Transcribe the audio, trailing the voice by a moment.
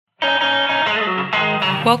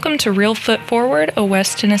Welcome to Real Foot Forward, a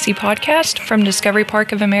West Tennessee podcast from Discovery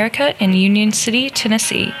Park of America in Union City,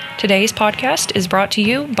 Tennessee. Today's podcast is brought to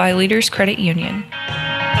you by Leaders Credit Union.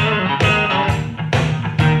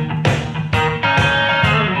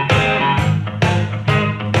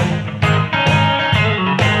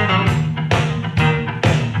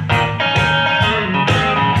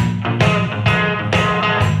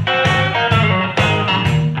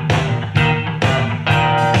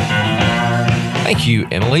 Thank you,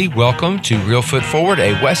 Emily. Welcome to Real Foot Forward,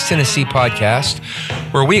 a West Tennessee podcast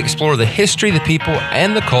where we explore the history, the people,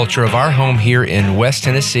 and the culture of our home here in West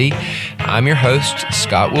Tennessee. I'm your host,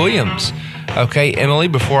 Scott Williams. Okay, Emily,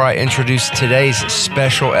 before I introduce today's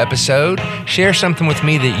special episode, share something with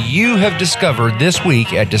me that you have discovered this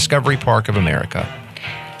week at Discovery Park of America.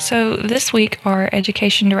 So this week, our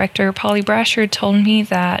education director, Polly Brasher, told me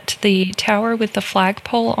that the tower with the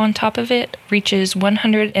flagpole on top of it reaches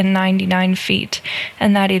 199 feet,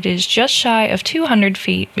 and that it is just shy of 200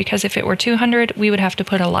 feet, because if it were 200, we would have to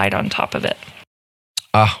put a light on top of it.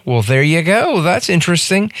 Well, there you go. That's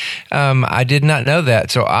interesting. I did not know that,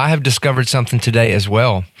 so I have discovered something today as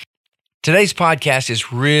well. Today's podcast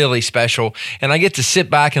is really special, and I get to sit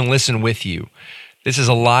back and listen with you. This is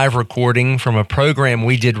a live recording from a program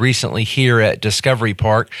we did recently here at Discovery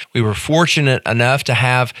Park. We were fortunate enough to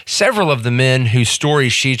have several of the men whose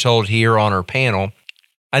stories she told here on her panel.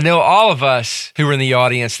 I know all of us who were in the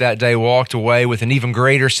audience that day walked away with an even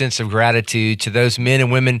greater sense of gratitude to those men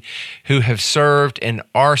and women who have served and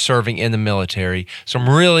are serving in the military. So I'm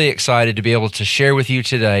really excited to be able to share with you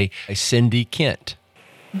today Cindy Kent.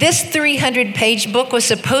 This 300-page book was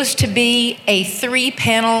supposed to be a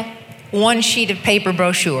 3-panel, one sheet of paper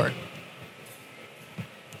brochure.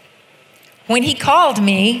 When he called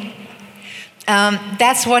me,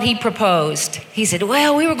 that's what he proposed. He said,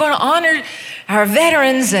 well, we were going to honor our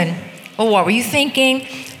veterans, and, well, what were you thinking?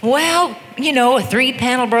 Well, a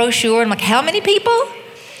 3-panel brochure. I'm like, how many people?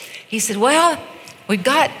 He said, well, we've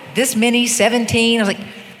got this many, 17. I was like,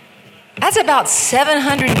 that's about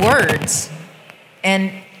 700 words.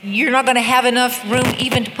 And you're not going to have enough room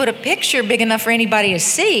even to put a picture big enough for anybody to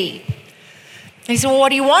see. He said, well, what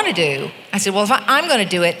do you want to do? I said, well, I'm going to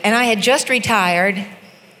do it. And I had just retired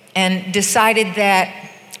and decided that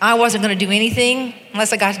I wasn't going to do anything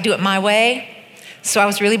unless I got to do it my way. So I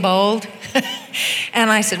was really bold. And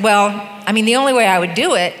I said, well, the only way I would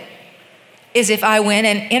do it is if I went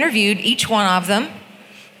and interviewed each one of them.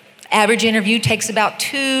 Average interview takes about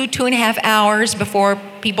 2.5 hours before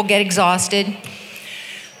people get exhausted.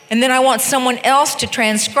 And then I want someone else to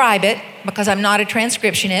transcribe it because I'm not a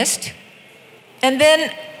transcriptionist. And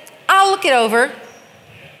then I'll look it over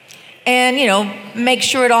and, make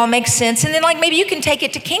sure it all makes sense. And then, maybe you can take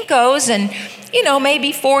it to Kinko's and,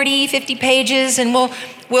 maybe 40, 50 pages, and we'll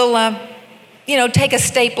take a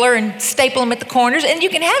stapler and staple them at the corners, and you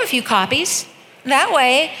can have a few copies. That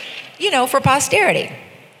way, for posterity.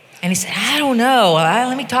 And he said, I don't know.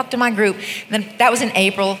 Let me talk to my group. And then that was in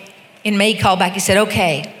April. In May, he called back. He said,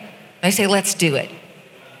 okay. I say, let's do it.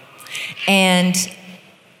 And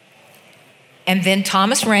then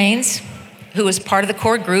Thomas Raines, who was part of the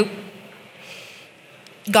core group,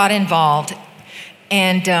 got involved.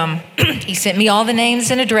 And he sent me all the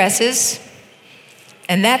names and addresses.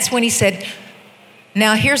 And that's when he said,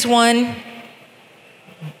 now here's one,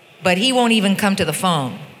 but he won't even come to the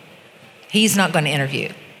phone. He's not going to interview.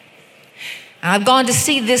 And I've gone to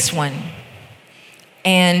see this one,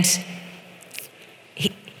 and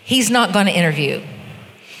he's not going to interview.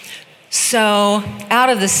 So out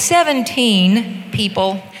of the 17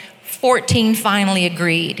 people, 14 finally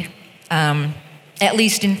agreed, at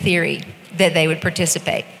least in theory, that they would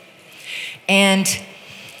participate. And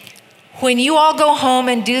when you all go home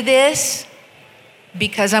and do this,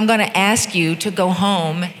 because I'm going to ask you to go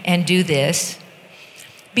home and do this,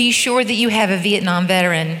 be sure that you have a Vietnam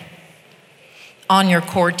veteran on your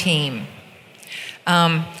core team.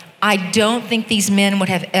 I don't think these men would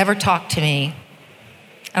have ever talked to me.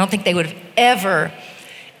 I don't think they would have ever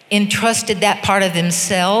entrusted that part of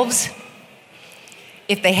themselves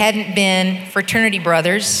if they hadn't been fraternity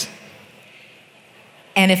brothers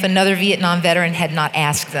and if another Vietnam veteran had not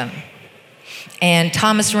asked them. And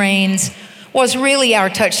Thomas Raines was really our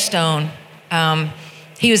touchstone.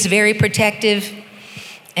 He was very protective,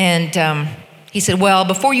 and he said, well,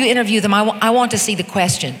 before you interview them, I want to see the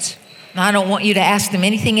questions. I don't want you to ask them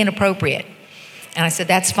anything inappropriate. And I said,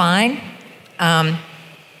 that's fine.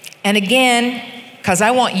 And again, because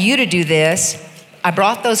I want you to do this, I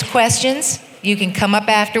brought those questions. You can come up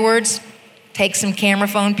afterwards, take some camera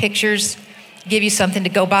phone pictures, give you something to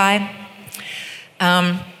go by.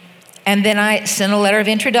 And then I sent a letter of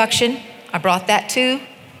introduction. I brought that too.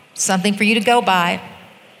 something for you to go by.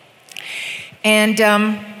 And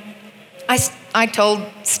I told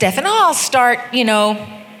Stephen, I'll start,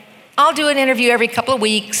 I'll do an interview every couple of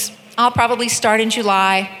weeks. I'll probably start in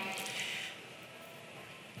July.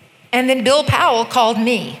 And then Bill Powell called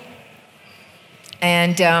me.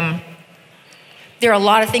 And there are a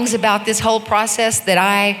lot of things about this whole process that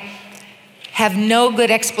I have no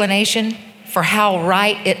good explanation for how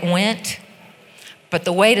right it went. But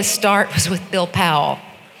the way to start was with Bill Powell.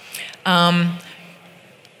 I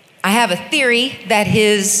have a theory that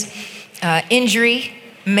his injury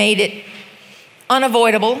made it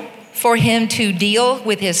unavoidable for him to deal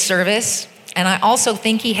with his service. And I also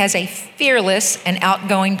think he has a fearless and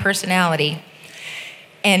outgoing personality.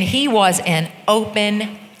 And he was an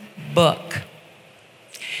open book.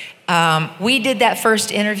 We did that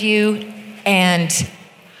first interview, and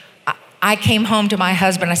I came home to my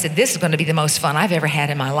husband. I said, this is going to be the most fun I've ever had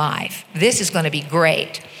in my life. This is going to be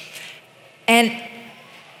great. And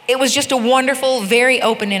it was just a wonderful, very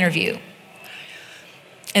open interview.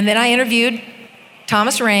 And then I interviewed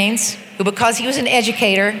Thomas Raines, who, because he was an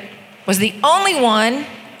educator, was the only one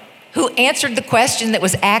who answered the question that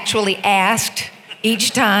was actually asked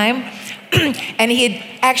each time. And he had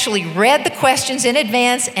actually read the questions in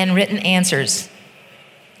advance and written answers.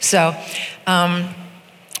 So, and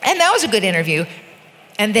that was a good interview.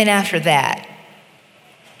 And then after that,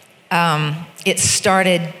 it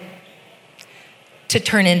started to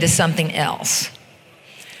turn into something else.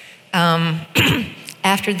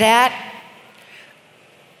 After that,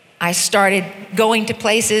 I started going to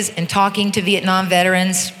places and talking to Vietnam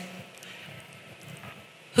veterans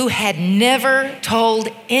who had never told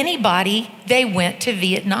anybody they went to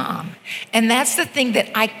Vietnam. And that's the thing that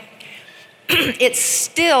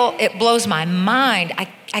it blows my mind. I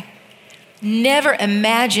never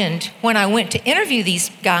imagined when I went to interview these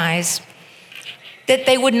guys that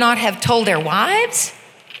they would not have told their wives,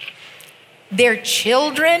 their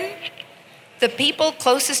children, the people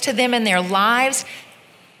closest to them in their lives.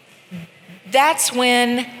 That's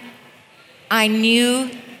when I knew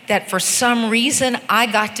that for some reason I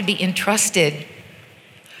got to be entrusted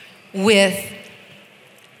with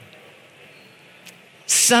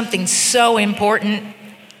something so important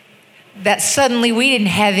that suddenly we didn't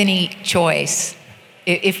have any choice.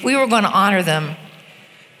 If we were going to honor them,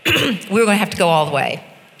 we were going to have to go all the way.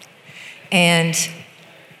 And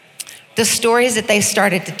the stories that they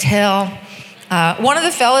started to tell, one of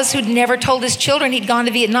the fellas who'd never told his children he'd gone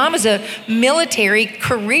to Vietnam was a military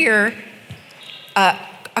career, a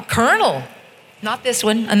colonel, not this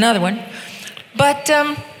one, another one. But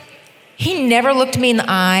he never looked me in the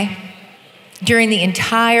eye during the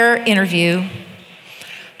entire interview.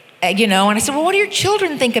 And I said, well, what do your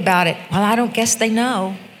children think about it? Well, I don't guess they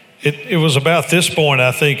know. It was about this point,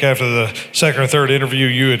 I think, after the second or third interview,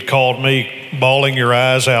 you had called me bawling your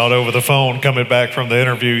eyes out over the phone coming back from the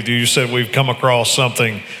interview. You said, we've come across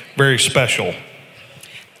something very special.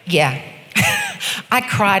 Yeah. I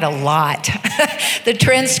cried a lot. The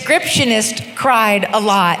transcriptionist cried a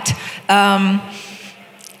lot.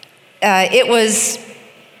 It was...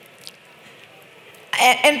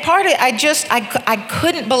 And part of it, I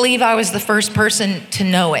couldn't believe I was the first person to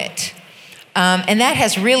know it. And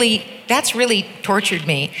that's really tortured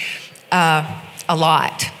me a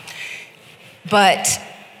lot. But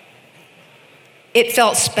it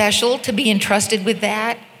felt special to be entrusted with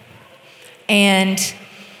that. And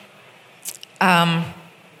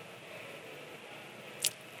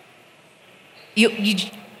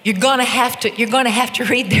you're gonna have to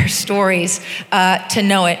read their stories to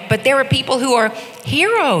know it. But there were people who are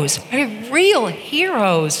heroes, real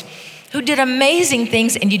heroes, who did amazing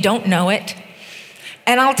things, and you don't know it.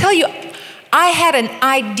 And I'll tell you, I had an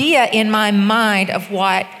idea in my mind of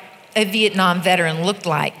what a Vietnam veteran looked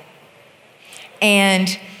like.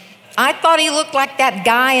 And I thought he looked like that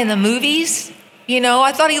guy in the movies.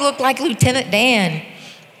 I thought he looked like Lieutenant Dan.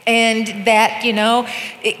 And that,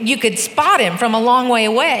 you could spot him from a long way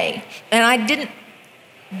away. And I didn't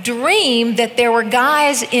dream that there were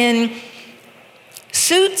guys in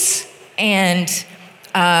suits and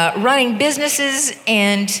running businesses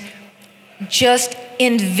and just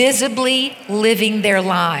invisibly living their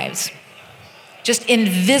lives. Just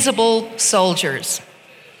invisible soldiers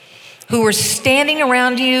who were standing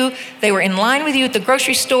around you. They were in line with you at the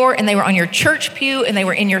grocery store, and they were on your church pew, and they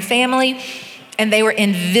were in your family, and they were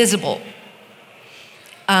invisible.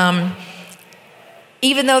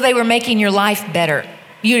 Even though they were making your life better,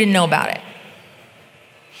 you didn't know about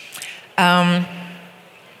it.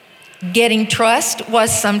 Getting trust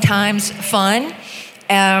was sometimes fun.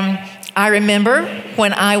 I remember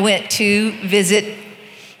when I went to visit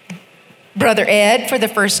Brother Ed for the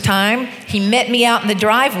first time. He met me out in the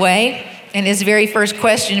driveway, and his very first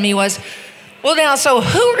question to me was, well, now, so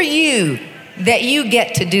who are you that you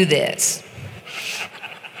get to do this?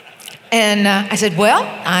 And I said, well,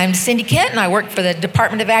 I'm Cindy Kent, and I worked for the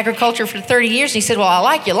Department of Agriculture for 30 years. And he said, well, I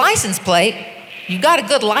like your license plate. You got a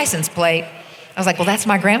good license plate. I was like, well, that's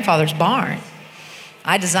my grandfather's barn.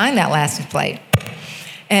 I designed that license plate.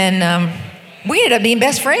 And we ended up being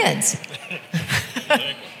best friends.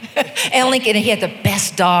 And Lincoln, he had the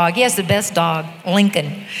best dog. He has the best dog,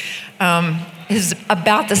 Lincoln. He's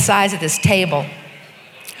about the size of this table.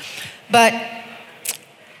 But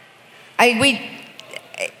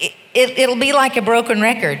it'll be like a broken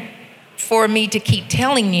record for me to keep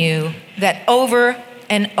telling you that over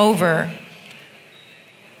and over,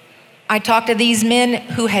 I talked to these men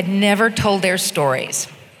who had never told their stories,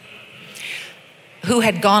 who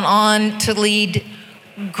had gone on to lead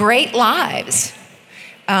great lives.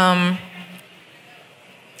 And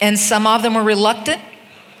some of them were reluctant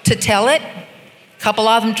to tell it. A couple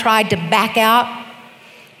of them tried to back out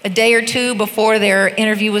a day or two before their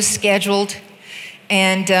interview was scheduled.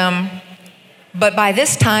 And but by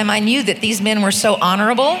this time, I knew that these men were so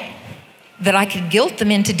honorable that I could guilt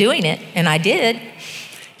them into doing it, and I did.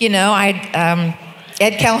 You know,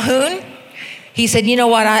 Ed Calhoun, he said, you know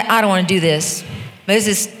what, I don't want to do this.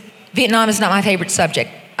 Vietnam is not my favorite subject.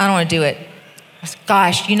 I don't want to do it. I said,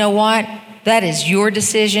 gosh, you know what? That is your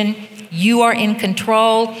decision. You are in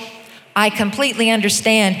control. I completely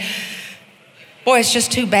understand. Boy, it's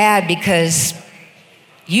just too bad because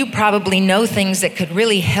you probably know things that could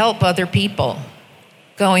really help other people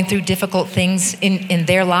going through difficult things in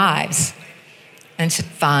their lives. And I said,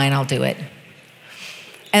 fine, I'll do it.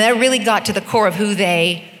 And that really got to the core of who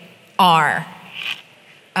they are.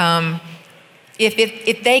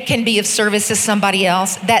 If they can be of service to somebody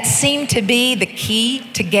else, that seemed to be the key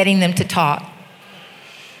to getting them to talk.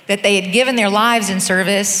 That they had given their lives in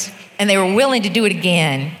service and they were willing to do it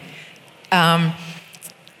again. And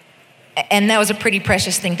that was a pretty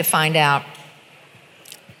precious thing to find out.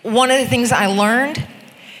 One of the things I learned,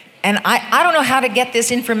 and I don't know how to get this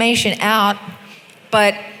information out,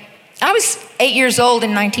 but I was 8 years old in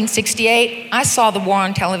 1968. I saw the war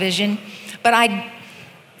on television, but I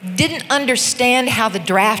didn't understand how the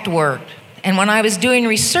draft worked. And when I was doing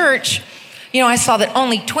research, I saw that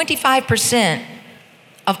only 25%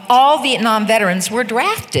 of all Vietnam veterans were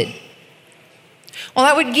drafted. Well,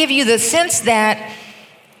 that would give you the sense that,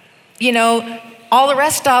 all the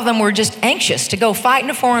rest of them were just anxious to go fight in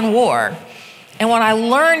a foreign war. And what I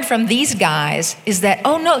learned from these guys is that,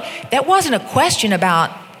 oh no, that wasn't a question about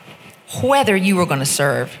whether you were going to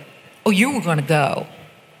serve. Oh, you were going to go.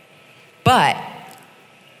 But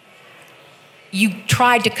you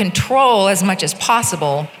tried to control as much as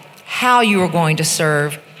possible how you were going to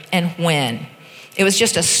serve and when. It was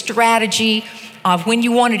just a strategy of when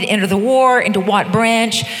you wanted to enter the war, into what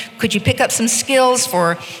branch, could you pick up some skills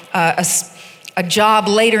for a job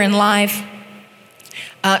later in life.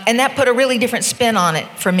 And that put a really different spin on it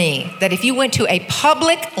for me, that if you went to a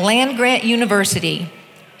public land-grant university,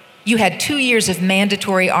 you had 2 years of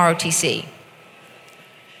mandatory ROTC.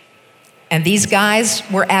 And these guys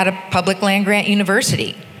were at a public land-grant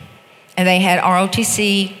university. And they had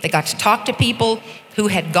ROTC. They got to talk to people who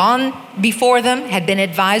had gone before them, had been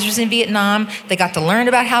advisors in Vietnam. They got to learn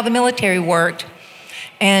about how the military worked.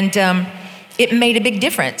 And it made a big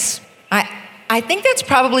difference. I think that's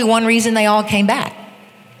probably one reason they all came back,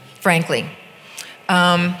 frankly.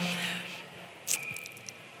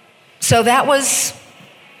 So that was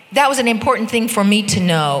an important thing for me to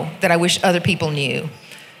know that I wish other people knew.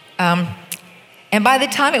 And by the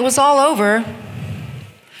time it was all over,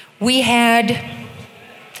 we had,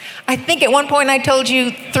 I think at one point I told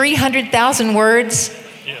you 300,000 words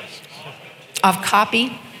of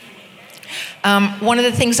copy. One of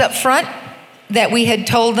the things up front that we had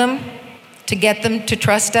told them to get them to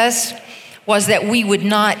trust us was that we would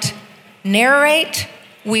not narrate,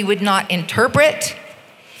 we would not interpret,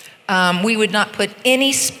 we would not put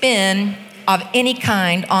any spin of any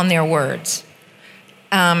kind on their words.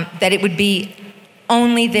 That it would be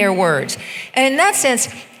only their words. And in that sense,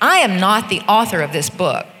 I am not the author of this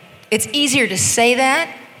book. It's easier to say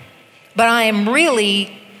that, but I'm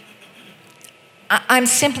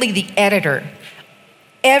simply the editor.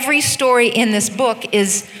 Every story in this book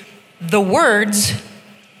is the words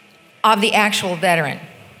of the actual veteran.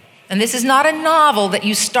 And this is not a novel that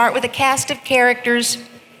you start with a cast of characters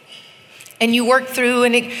and you work through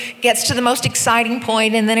and it gets to the most exciting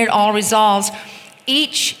point and then it all resolves.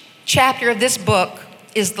 Each chapter of this book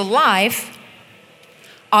is the life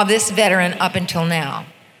of this veteran up until now.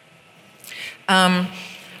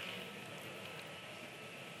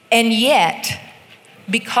 And yet,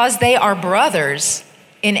 because they are brothers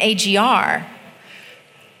in AGR,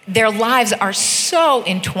 their lives are so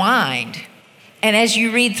entwined. And as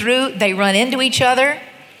you read through, they run into each other.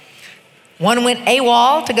 One went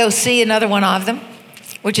AWOL to go see another one of them,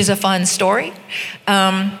 which is a fun story.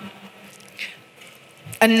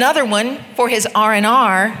 Another one, for his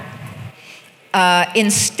R&R,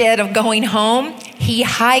 instead of going home, he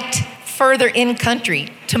hiked further in country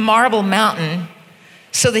to Marble Mountain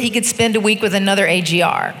so that he could spend a week with another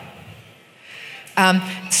AGR.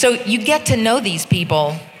 So you get to know these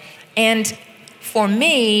people. And for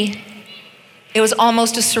me, it was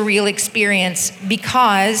almost a surreal experience,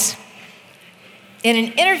 because in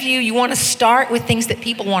an interview, you want to start with things that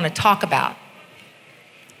people want to talk about.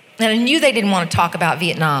 And I knew they didn't want to talk about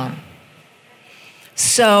Vietnam.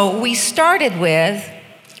 So we started with,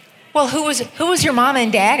 well, who was your mama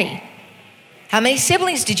and daddy? How many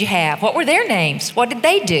siblings did you have? What were their names? What did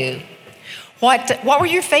they do? What were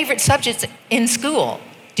your favorite subjects in school?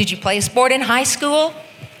 Did you play a sport in high school?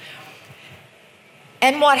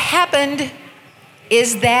 And what happened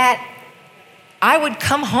is that I would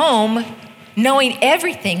come home knowing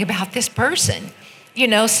everything about this person. You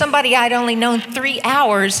know, somebody I'd only known 3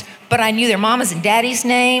 hours, but I knew their mamas and daddies'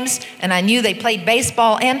 names, and I knew they played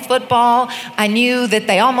baseball and football. I knew that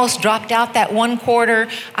they almost dropped out that one quarter.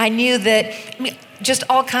 I knew that, just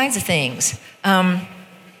all kinds of things. And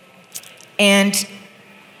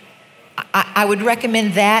I would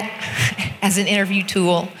recommend that as an interview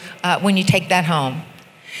tool when you take that home.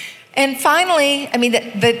 And finally,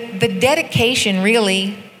 the dedication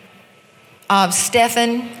really of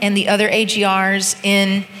Stephen and the other AGRs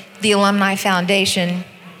in the Alumni Foundation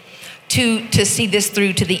to see this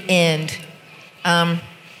through to the end.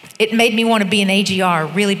 It made me want to be an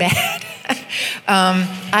AGR really bad.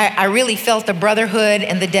 I really felt the brotherhood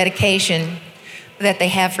and the dedication that they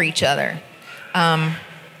have for each other. And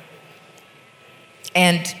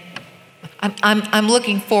I'm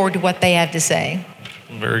looking forward to what they have to say.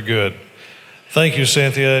 Very good. Thank you,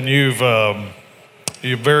 Cynthia. And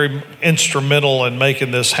you're very instrumental in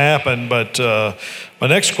making this happen. But my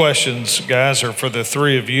next questions, guys, are for the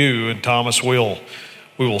three of you. And Thomas, we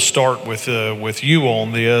will start with you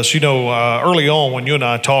on this. You know, early on when you and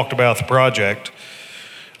I talked about the project,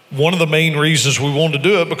 one of the main reasons we wanted to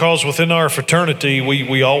do it, because within our fraternity,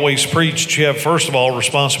 we always preached you have, first of all,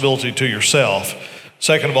 responsibility to yourself.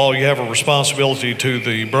 Second of all, you have a responsibility to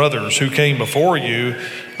the brothers who came before you,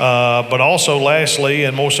 but also lastly,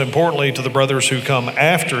 and most importantly, to the brothers who come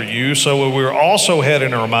after you. So we're also had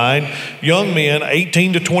in our mind young men,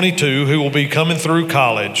 18 to 22, who will be coming through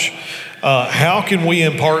college. How can we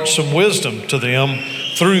impart some wisdom to them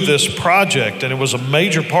through this project? And it was a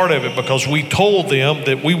major part of it because we told them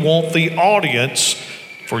that we want the audience,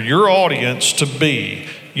 for your audience, to be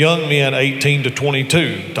young men 18 to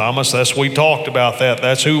 22. Thomas, we talked about that.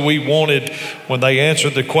 That's who we wanted when they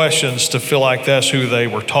answered the questions to feel like that's who they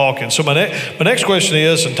were talking. So my next question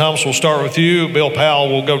is, and Thomas, we'll start with you. Bill Powell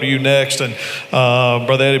will go to you next, and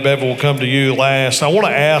Brother Eddie Bevel will come to you last. I want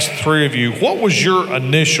to ask the three of you, what was your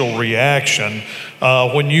initial reaction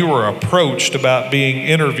when you were approached about being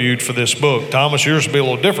interviewed for this book? Thomas, yours will be a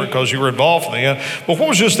little different because you were involved in the end. But what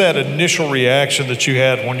was just that initial reaction that you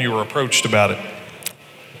had when you were approached about it?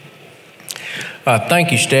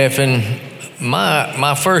 Thank you, Stephen.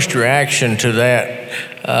 My first reaction to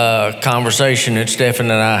that conversation that Stephen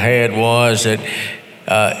and I had was that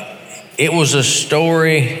it was a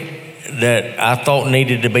story that I thought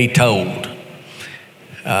needed to be told.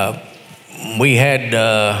 We had,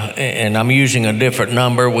 and I'm using a different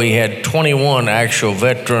number, we had 21 actual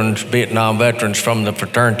veterans, Vietnam veterans from the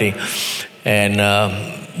fraternity, and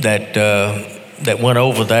that went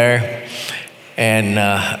over there. And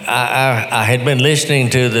I had been listening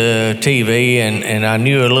to the TV, and I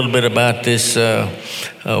knew a little bit about this World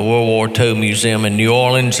War II museum in New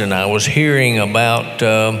Orleans, and I was hearing about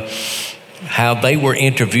how they were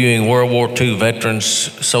interviewing World War II veterans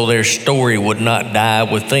so their story would not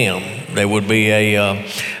die with them. There would be a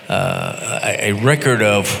record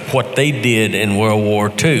of what they did in World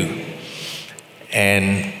War II.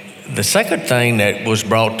 And the second thing that was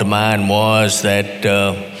brought to mind was that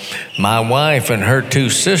my wife and her two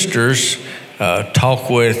sisters talked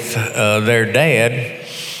with their dad.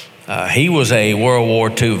 He was a World War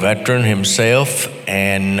II veteran himself,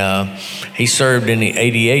 and he served in the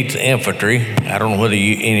 88th Infantry. I don't know whether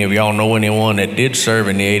any of y'all know anyone that did serve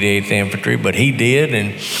in the 88th Infantry, but he did,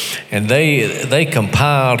 and they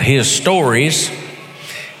compiled his stories.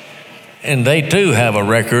 And they too have a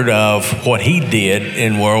record of what he did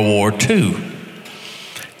in World War II.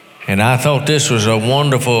 And I thought this was a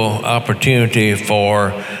wonderful opportunity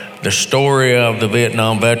for the story of the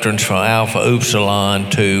Vietnam veterans from Alpha Upsilon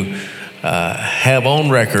to have on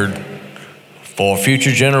record for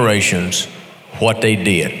future generations what they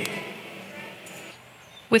did.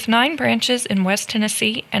 With 9 branches in West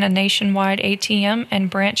Tennessee and a nationwide ATM and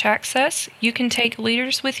branch access, you can take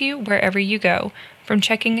Leaders with you wherever you go. From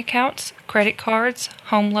checking accounts, credit cards,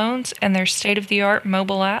 home loans, and their state-of-the-art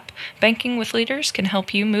mobile app, banking with Leaders can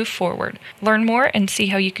help you move forward. Learn more and see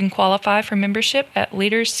how you can qualify for membership at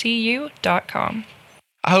leaderscu.com.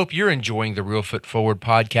 I hope you're enjoying the Real Foot Forward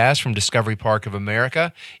podcast from Discovery Park of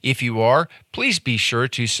America. If you are, please be sure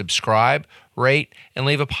to subscribe, rate, and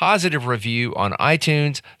leave a positive review on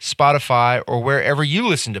iTunes, Spotify, or wherever you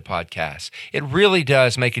listen to podcasts. It really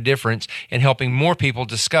does make a difference in helping more people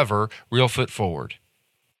discover Real Foot Forward.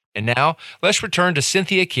 And now, let's return to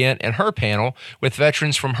Cynthia Kent and her panel with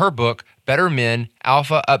veterans from her book, Better Men,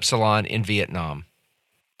 Alpha Upsilon in Vietnam.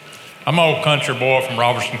 I'm an old country boy from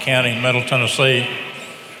Robertson County, Middle Tennessee.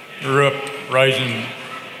 Grew up raising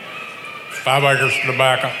 5 acres of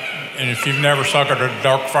tobacco. And if you've never suckered a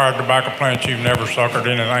dark fired tobacco plant, you've never suckered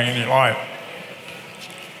anything in your life.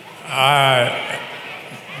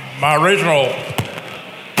 My original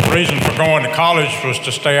reason for going to college was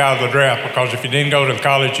to stay out of the draft, because if you didn't go to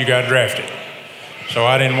college, you got drafted. So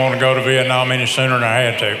I didn't want to go to Vietnam any sooner than I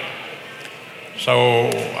had to.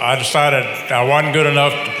 So I decided I wasn't good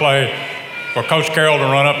enough to play for Coach Carroll to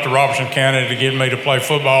run up to Robertson County to get me to play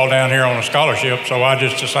football down here on a scholarship. So I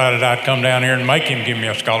just decided I'd come down here and make him give me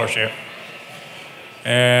a scholarship.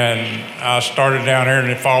 And I started down here in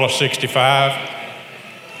the fall of '65.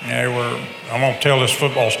 I'm going to tell this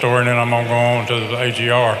football story and then I'm going to go on to the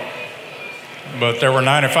AGR. But there were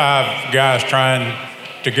 95 guys trying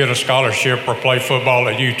to get a scholarship or play football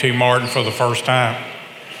at UT Martin for the first time.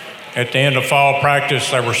 At the end of fall practice,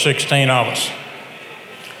 there were 16 of us.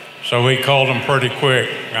 So we called them pretty quick.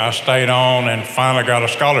 I stayed on and finally got a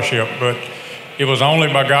scholarship. But it was only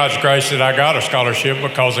by God's grace that I got a scholarship,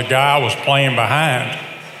 because the guy I was playing behind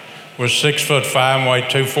was 6'5" and weighed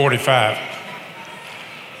 245.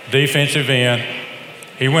 Defensive end.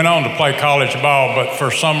 He went on to play college ball, but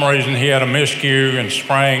for some reason he had a miscue and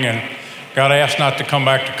sprain and got asked not to come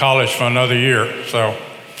back to college for another year. So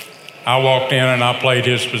I walked in and I played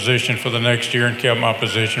his position for the next year and kept my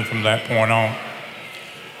position from that point on.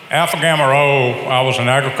 Alpha Gamma Rho, I was an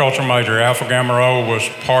agriculture major. Alpha Gamma Rho was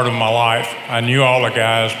part of my life. I knew all the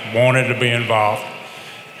guys, wanted to be involved.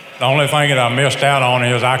 The only thing that I missed out on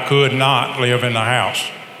is I could not live in the house,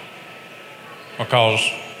 because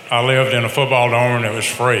I lived in a football dome and it was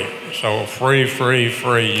free. So free,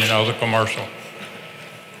 the commercial.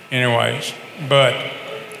 Anyways, but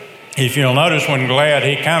if you'll notice when Glad,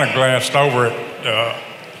 he kind of glanced over it,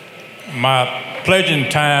 my pledging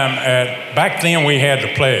time back then we had to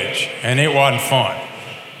pledge, and it wasn't fun.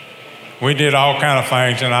 We did all kind of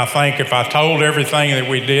things, and I think if I told everything that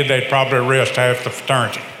we did, they'd probably arrest half the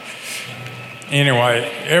fraternity. Anyway,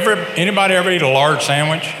 anybody ever eat a large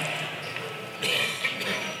sandwich?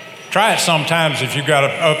 Try it sometimes. If you've got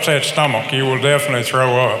an upset stomach, you will definitely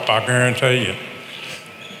throw up, I guarantee you.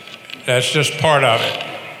 That's just part of it.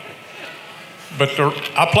 But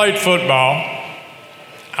I played football.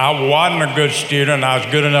 I wasn't a good student. I was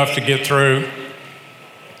good enough to get through.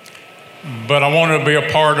 But I wanted to be a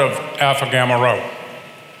part of Alpha Gamma Rho.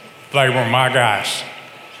 They were my guys.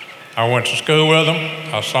 I went to school with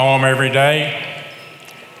them. I saw them every day.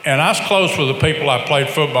 And I was close with the people I played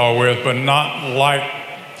football with, but not like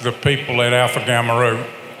the people at Alpha Gamma Rho,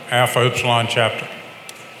 Alpha Upsilon chapter.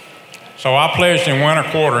 So I pledged in winter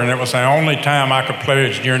quarter, and it was the only time I could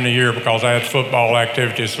pledge during the year, because I had football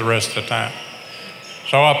activities the rest of the time.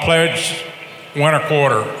 So I pledged winter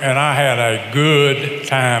quarter, and I had a good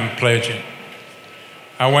time pledging.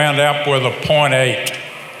 I wound up with a 0.8.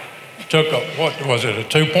 Took a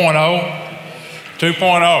 2.0?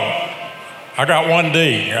 2.0. I got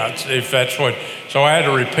 1D, if that's what. So I had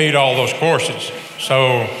to repeat all those courses.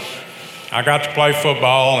 So I got to play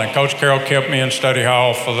football, and Coach Carroll kept me in study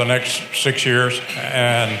hall for the next 6 years.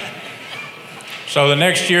 And so the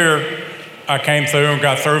next year, I came through and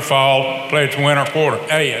got through fall, played winter quarter.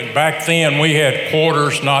 Hey, and back then we had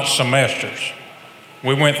quarters, not semesters.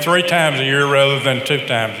 We went 3 times a year rather than 2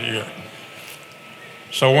 times a year.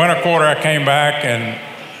 So winter quarter, I came back, and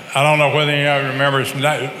I don't know whether any of you remember, a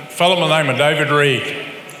fellow by the name of David Reed.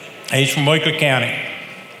 He's from Weakley County.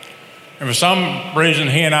 And for some reason,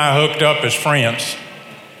 he and I hooked up as friends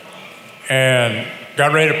and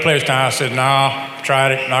got ready to pledge time. I said, nah,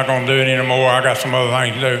 tried it, not going to do it anymore. I got some other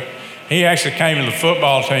things to do. He actually came to the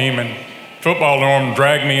football team and football dorm and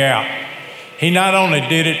dragged me out. He not only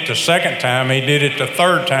did it the second time, he did it the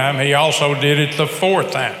third time, he also did it the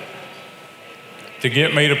 4th time. to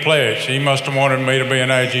get me to pledge. He must have wanted me to be an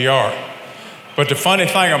AGR. But the funny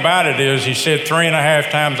thing about it is he said 3.5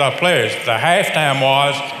 times I pledged. The halftime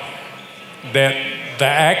was that the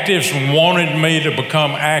actives wanted me to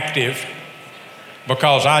become active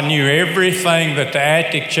because I knew everything that the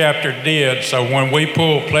active chapter did. So when we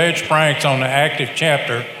pulled pledge pranks on the active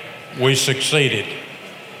chapter, we succeeded.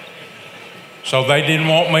 So they didn't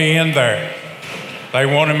want me in there. They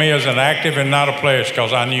wanted me as an active and not a pledge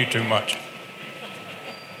because I knew too much.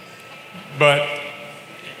 But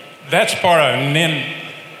that's part of it. And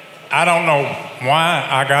then I don't know why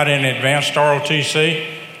I got in advanced ROTC.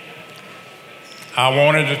 I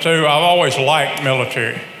wanted to. I've always liked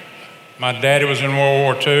military. My daddy was in World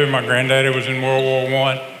War II. My granddaddy was in World War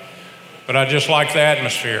I. But I just liked the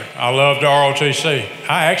atmosphere. I loved ROTC.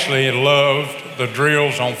 I actually loved the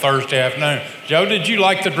drills on Thursday afternoon. Joe, did you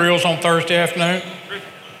like the drills on Thursday afternoon?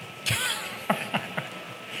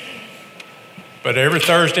 But every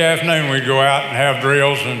Thursday afternoon we'd go out and have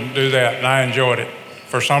drills and do that, and I enjoyed it.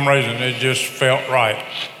 For some reason, it just felt right.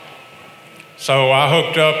 So I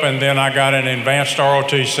hooked up, and then I got an advanced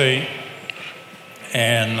ROTC,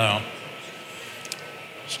 and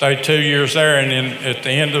stayed 2 years there. And then at the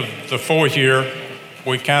end of the 4th year,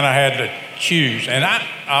 we kind of had to choose. And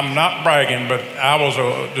I'm not bragging, but I was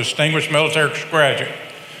a distinguished military graduate,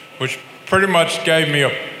 which pretty much gave me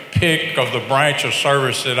a pick of the branch of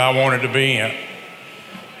service that I wanted to be in.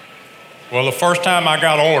 Well, the first time I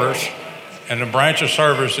got orders in the branch of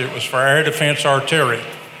service, it was for Air Defense Artillery,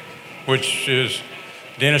 which is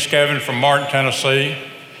Dennis Kevin from Martin, Tennessee,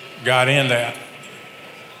 got in that.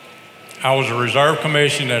 I was a reserve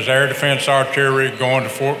commissioned as Air Defense Artillery going to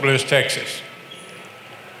Fort Bliss, Texas.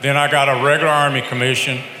 Then I got a regular Army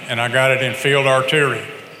commission, and I got it in field artillery.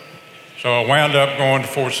 So I wound up going to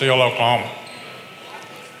Fort Sill, Oklahoma.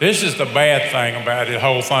 This is the bad thing about the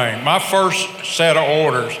whole thing. My first set of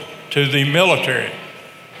orders to the military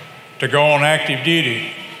to go on active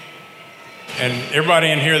duty, and everybody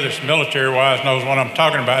in here that's military-wise knows what I'm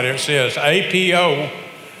talking about. It says APO,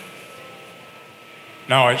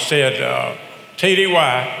 no, it said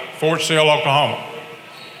TDY, Fort Sill, Oklahoma.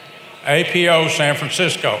 APO, San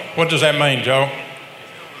Francisco. What does that mean, Joe?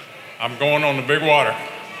 I'm going on the big water.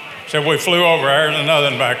 Said we flew over, there's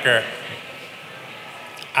nothing back there.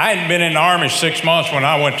 I hadn't been in the Army 6 months when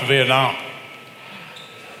I went to Vietnam.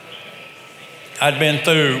 I'd been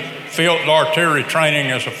through field artillery training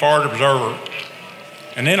as a forward observer,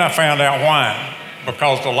 and then I found out why.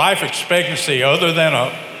 Because the life expectancy, other than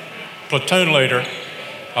a platoon leader,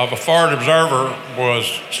 of a forward observer was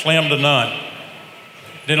slim to none.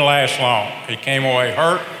 Didn't last long. He came away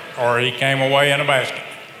hurt, or he came away in a basket.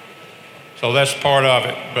 So that's part of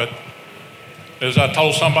it. But as I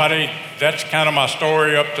told somebody, that's kind of my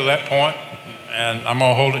story up to that point, and I'm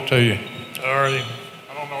gonna hold it to you. All right.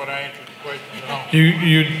 I don't know what I answered the question at all.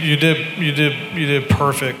 You did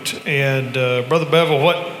perfect. And Brother Bevel,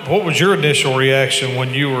 what was your initial reaction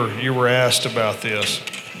when you were asked about this?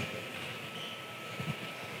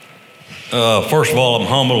 First of all, I'm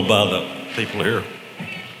humbled by the people here.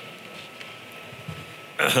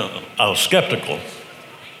 I was skeptical. To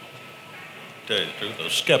tell you the truth, I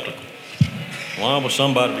was skeptical. Why would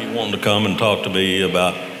somebody be wanting to come and talk to me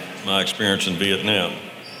about my experience in Vietnam?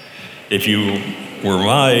 If you were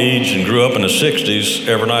my age and grew up in the 60s,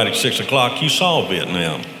 every night at 6 o'clock, you saw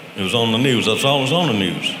Vietnam. It was on the news. That's all was on the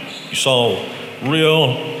news. You saw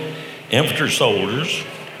real infantry soldiers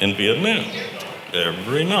in Vietnam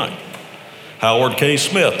every night. Howard K.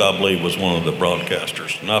 Smith, I believe, was one of the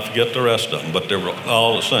broadcasters. And I forget the rest of them, but they were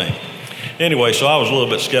all the same. Anyway, so I was a little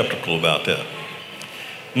bit skeptical about that.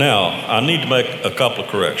 Now, I need to make a couple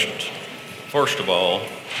of corrections. First of all,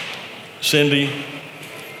 Cindy,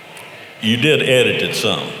 you did edit it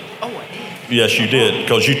some. Oh, I did. Yes, you did,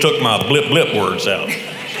 because you took my blip blip words out.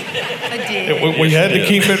 I did. We had to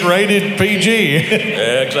keep it rated PG.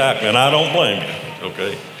 Exactly, and I don't blame you.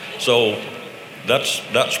 Okay, so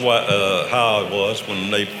that's what how I was when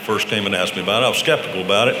they first came and asked me about it. I was skeptical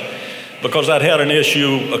about it because I'd had an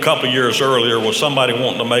issue a couple of years earlier with somebody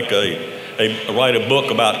wanting to make write a book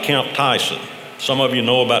about Camp Tyson. Some of you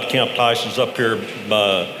know about Camp Tyson's up here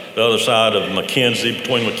by the other side of Mackenzie,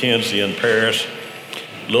 between Mackenzie and Paris.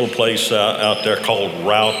 A little place out there called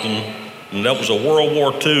Roughton. And that was a World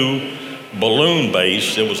War II balloon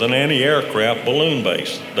base. It was an anti-aircraft balloon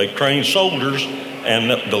base. They trained soldiers, and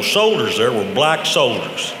those soldiers there were black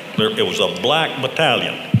soldiers. It was a black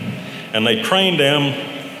battalion. And they trained them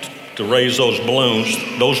to raise those balloons.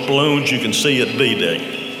 Those balloons you can see at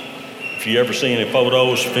D-Day. If you ever see any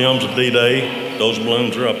photos, films of D-Day, those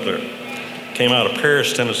balloons are up there. Came out of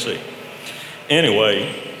Paris, Tennessee.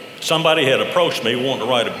 Anyway, somebody had approached me wanting to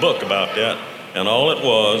write a book about that, and all it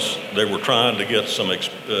was, they were trying to get some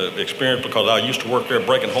experience, because I used to work there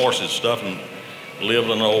breaking horses and stuff, and lived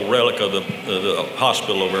in an old relic of the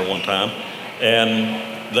hospital over there one time,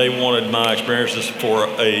 and they wanted my experiences for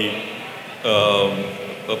a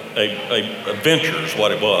venture is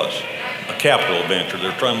what it was, a capital venture.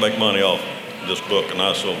 They're trying to make money off this book, and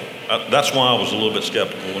that's why I was a little bit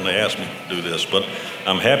skeptical when they asked me to do this, but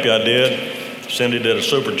I'm happy I did. Cindy did a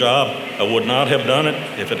super job. I would not have done it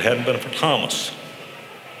if it hadn't been for Thomas.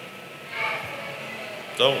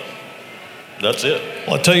 So, that's it.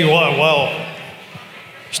 Well, I'll tell you what, while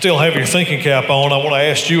still have your thinking cap on, I want to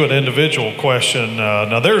ask you an individual question.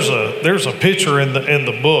 Now, there's a picture in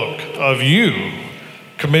the book of you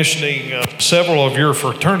commissioning several of your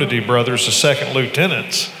fraternity brothers as second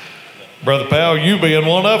lieutenants. Brother Powell, you being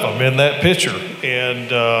one of them in that picture. And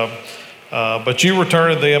but you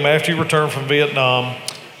returned them after you returned from Vietnam.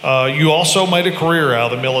 You also made a career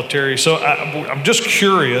out of the military. So I'm just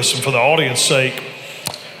curious, and for the audience's sake,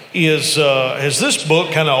 has this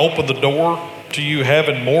book kind of opened the door to you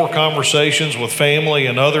having more conversations with family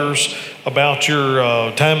and others about your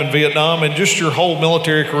time in Vietnam and just your whole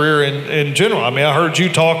military career in general? I mean, I heard you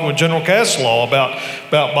talking with General Castellaw about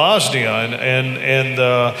Bosnia and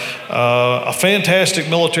a fantastic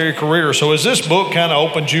military career. So has this book kind of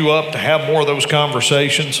opened you up to have more of those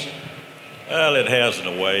conversations? Well, it has in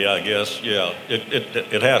a way, I guess. Yeah,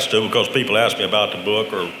 it has to, because people ask me about the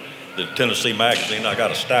book or the Tennessee Magazine. I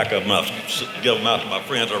got a stack of them. I give them out to my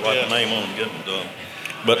friends. I write the name on them and get them done.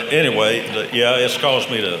 But anyway, it's caused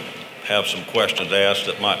me to have some questions asked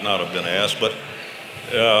that might not have been asked. But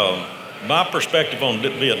my perspective on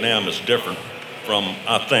Vietnam is different from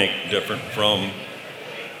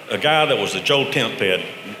a guy that was a Joe Tent Ped.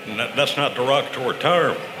 That's not a derogatory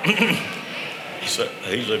term. He's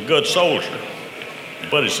a good soldier,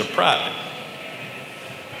 but he's a private.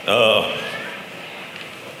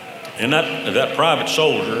 And that private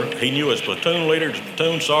soldier, he knew his platoon leader, his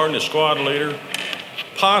platoon sergeant, his squad leader.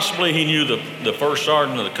 Possibly he knew the first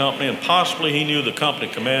sergeant of the company, and possibly he knew the company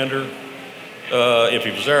commander if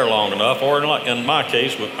he was there long enough. Or in my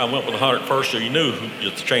case, I went with the 101st, so you knew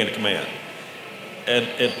the chain of command.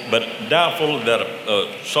 But doubtful that a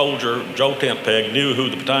soldier, Joe Tent Peg, knew who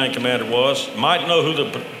the battalion commander was, might know who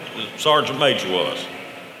the sergeant major was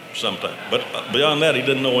sometime. But beyond that, he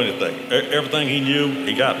didn't know anything. Everything he knew,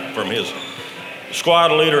 he got from his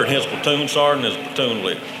squad leader and his platoon sergeant and his platoon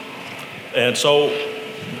leader. And so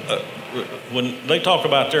when they talk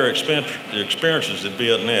about their experiences in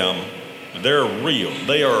Vietnam, they're real.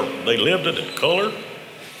 They lived it in color.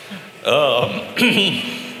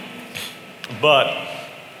 But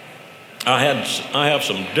I have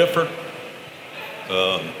some different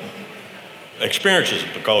experiences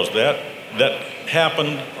because that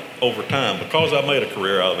happened over time, because I made a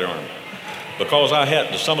career out of the Army, because I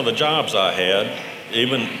had some of the jobs I had,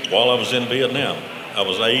 even while I was in Vietnam. I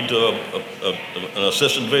was aide to an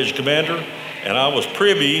assistant division commander, and I was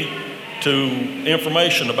privy to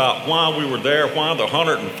information about why we were there, why the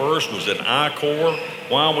 101st was in I Corps,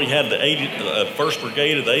 why we had the 1st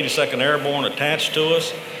Brigade of the 82nd Airborne attached to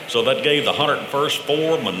us. So that gave the 101st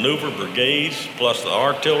 4 maneuver brigades, plus the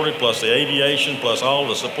artillery, plus the aviation, plus all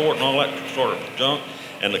the support and all that sort of junk.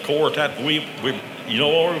 And the Corps attack, you know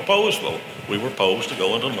what we were posed for? We were posed to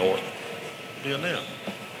go into North Vietnam.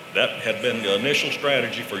 That had been the initial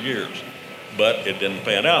strategy for years, but it didn't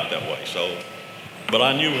pan out that way. But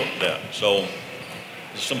I knew that. So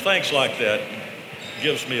some things like that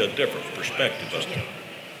gives me a different perspective of it.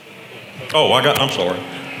 Oh, I'm sorry.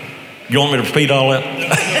 You want me to repeat all that?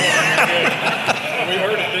 We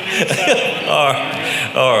heard it, didn't you?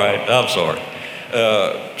 All right, I'm sorry.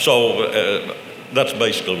 That's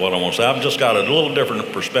basically what I want to say. I've just got a little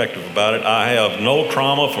different perspective about it. I have no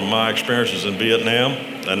trauma from my experiences in Vietnam.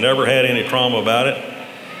 I never had any trauma about it.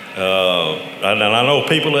 And I know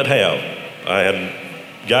people that have. I had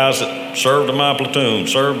guys that served in my platoon,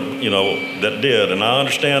 that did, and I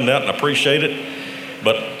understand that and appreciate it.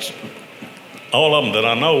 But all of them that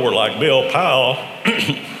I know were like Bill Powell.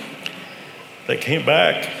 They came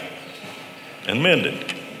back and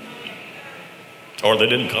mended, or they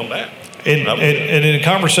didn't come back. And in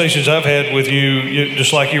conversations I've had with you,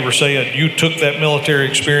 just like you were saying, you took that military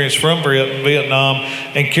experience from Vietnam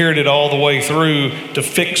and carried it all the way through to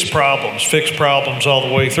fix problems all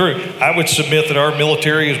the way through. I would submit that our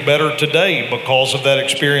military is better today because of that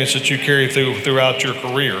experience that you carried throughout your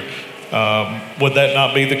career. Would that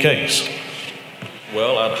not be the case?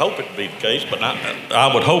 Well, I'd hope it would be the case, but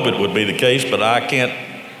I would hope it would be the case, but I can't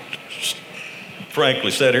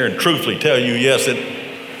frankly sit here and truthfully tell you, yes,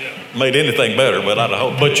 made anything better, but I'd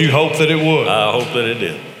hope. But you hope that it would. I hope that it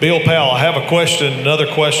did. Bill Powell, I have a question, another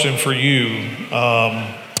question for you.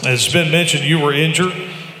 As has been mentioned, you were injured.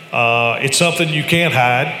 It's something you can't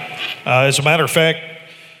hide. As a matter of fact,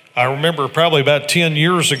 I remember probably about 10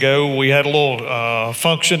 years ago, we had a little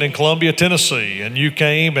function in Columbia, Tennessee, and you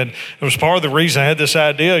came, and it was part of the reason I had this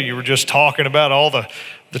idea. You were just talking about all the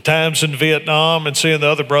times in Vietnam and seeing the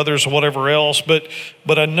other brothers and whatever else. But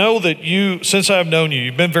I know that you, since I've known you,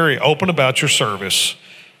 you've been very open about your service,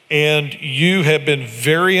 and you have been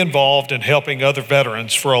very involved in helping other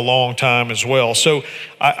veterans for a long time as well. So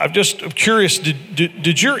I'm just curious,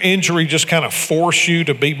 did your injury just kind of force you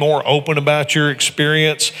to be more open about your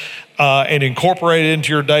experience and incorporate it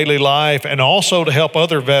into your daily life, and also to help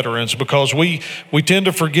other veterans? Because we tend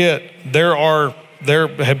to forget there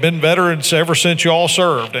have been veterans ever since you all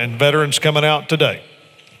served, and veterans coming out today.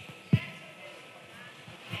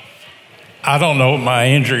 I don't know if my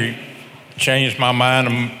injury changed my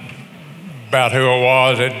mind about who I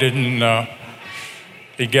was. It didn't.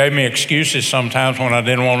 It gave me excuses sometimes when I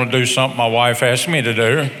didn't want to do something my wife asked me to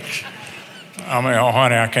do. I mean, oh,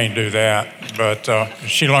 honey, I can't do that. But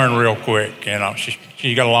she learned real quick. You know,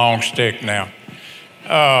 she got a long stick now.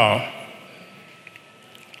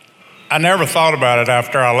 I never thought about it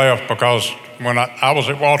after I left, because when I was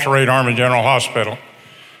at Walter Reed Army General Hospital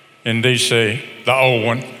in D.C., the old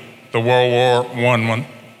one, the World War I one.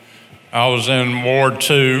 I was in Ward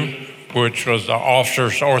 2, which was the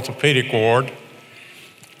officers' orthopedic ward.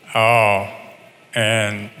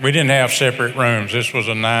 And we didn't have separate rooms. This was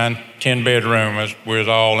a 9-10 bed room. We was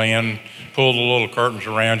all in, pulled the little curtains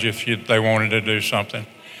around you if they wanted to do something.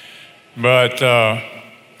 But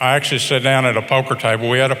I actually sat down at a poker table.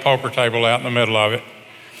 We had a poker table out in the middle of it.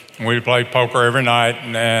 And we played poker every night.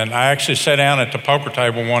 And I actually sat down at the poker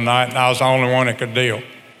table one night, and I was the only one that could deal.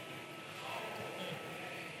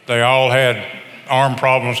 They all had arm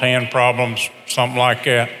problems, hand problems, something like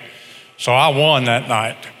that. So I won that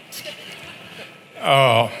night.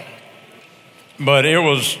 But it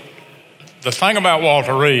was, the thing about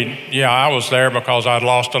Walter Reed, yeah, I was there because I'd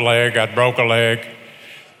lost a leg, I'd broke a leg.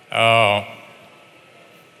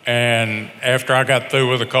 And after I got through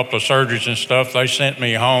with a couple of surgeries and stuff, they sent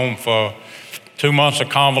me home for 2 months of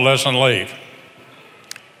convalescent leave.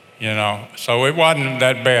 You know, so it wasn't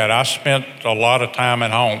that bad. I spent a lot of time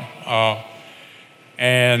at home.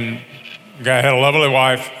 And I had a lovely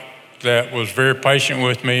wife that was very patient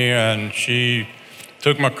with me, and she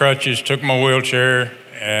took my crutches, took my wheelchair,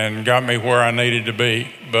 and got me where I needed to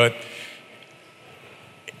be. But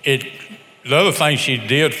the other thing she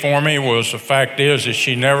did for me was, the fact is that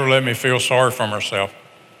she never let me feel sorry for myself.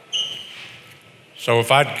 So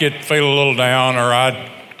if I'd feel a little down, or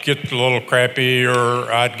I'd get a little crappy,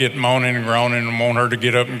 or I'd get moaning and groaning and want her to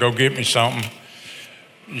get up and go get me something,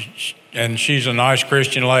 and she's a nice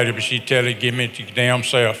Christian lady, but she'd tell you, give me to your damn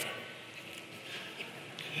self.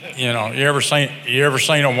 You know, you ever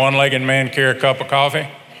seen a one-legged man carry a cup of coffee?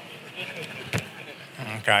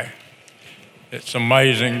 Okay. It's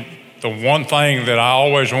amazing. The one thing that I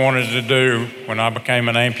always wanted to do when I became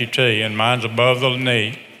an amputee, and mine's above the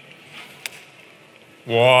knee,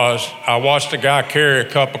 was I watched a guy carry a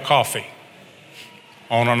cup of coffee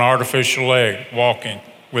on an artificial leg, walking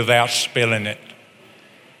without spilling it.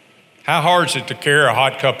 How hard is it to carry a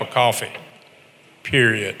hot cup of coffee?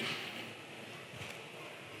 Period.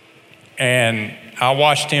 And I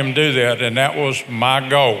watched him do that, and that was my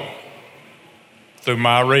goal through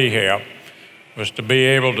my rehab, was to be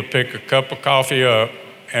able to pick a cup of coffee up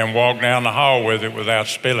and walk down the hall with it without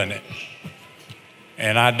spilling it.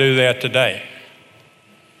 And I do that today.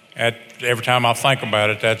 Every time I think about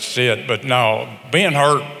it, that's it. But no, being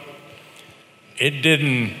hurt, it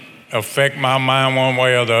didn't affect my mind one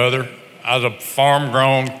way or the other. I was a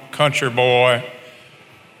farm-grown country boy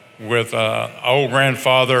with an old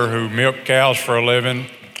grandfather who milked cows for a living.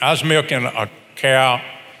 I was milking a cow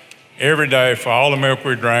every day for all the milk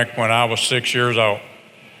we drank when I was 6 years old.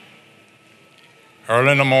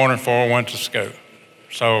 Early in the morning before I went to school.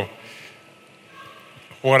 So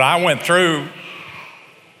what I went through,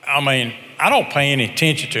 I mean, I don't pay any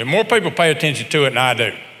attention to it. More people pay attention to it than I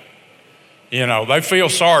do. You know, they feel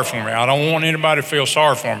sorry for me. I don't want anybody to feel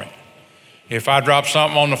sorry for me. If I drop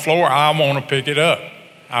something on the floor, I want to pick it up.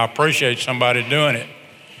 I appreciate somebody doing it.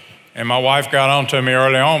 And my wife got on to me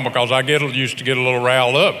early on because I used to get a little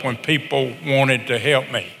riled up when people wanted to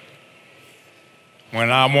help me.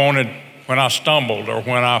 When I stumbled or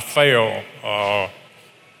when I fell.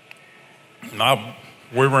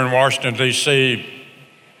 We were in Washington, D.C.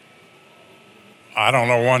 I don't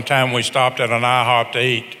know, one time we stopped at an IHOP to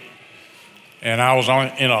eat. And I was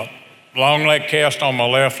in a long leg cast on my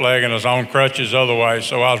left leg and I was on crutches the other way,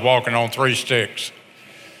 so I was walking on 3 sticks.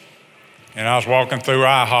 And I was walking through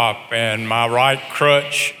IHOP, and my right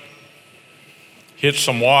crutch hit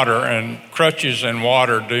some water, and crutches and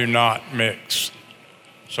water do not mix.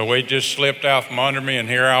 So we just slipped out from under me, and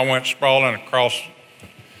here I went sprawling across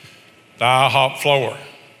the IHOP floor.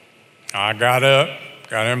 I got up,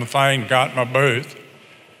 got in my thing, got in my booth,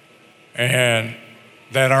 and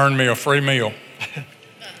that earned me a free meal.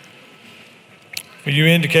 You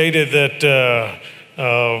indicated that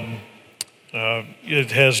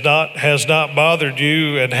it has not bothered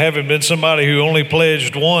you, and having been somebody who only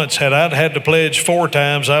pledged once, had I had to pledge 4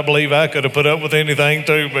 times, I believe I could have put up with anything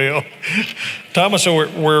too, Bill. Thomas, so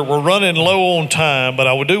we're running low on time, but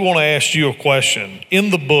I do want to ask you a question.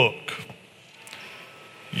 In the book,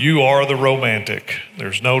 you are the romantic.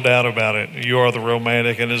 There's no doubt about it. You are the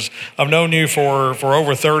romantic, and as I've known you for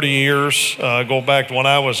over 30 years, going back to when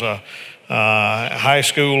I was a high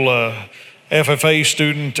school FFA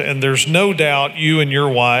student, and there's no doubt you and your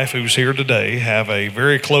wife, who's here today, have a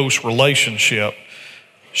very close relationship.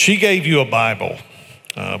 She gave you a Bible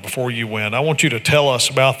before you went. I want you to tell us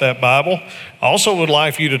about that Bible. I also would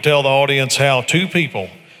like for you to tell the audience how 2 people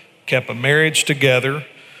kept a marriage together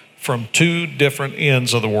from 2 different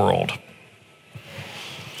ends of the world.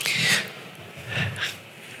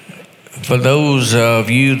 For those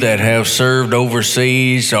of you that have served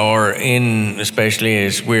overseas or especially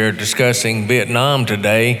as we're discussing Vietnam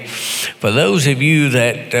today, for those of you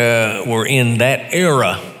that were in that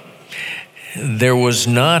era, there was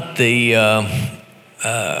not the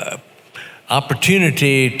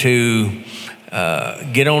opportunity to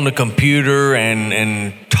get on the computer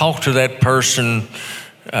and talk to that person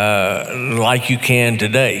like you can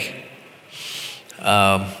today.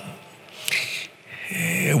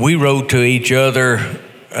 We wrote to each other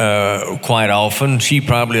quite often. She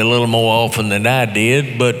probably a little more often than I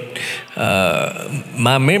did, but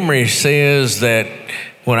my memory says that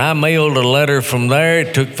when I mailed a letter from there,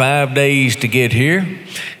 it took 5 days to get here.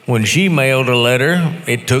 When she mailed a letter,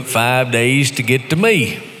 it took 5 days to get to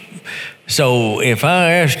me. So if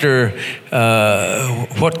I asked her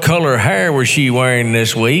what color hair was she wearing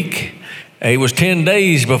this week, it was 10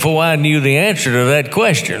 days before I knew the answer to that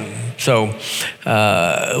question. So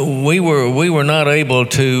we were not able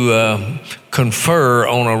to confer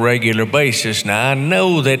on a regular basis. Now, I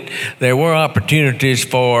know that there were opportunities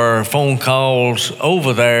for phone calls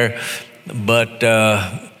over there, but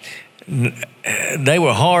they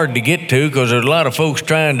were hard to get to because there's a lot of folks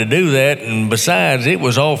trying to do that, and besides, it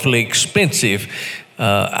was awfully expensive.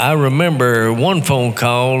 I remember one phone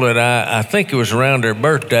call that I think it was around her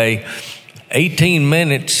birthday, 18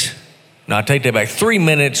 minutes. No, I take that back. 3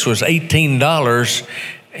 minutes was $18,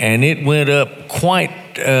 and it went up quite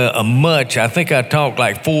much. I think I talked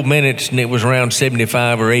like 4 minutes, and it was around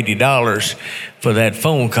 $75 or $80 for that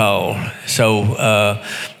phone call. So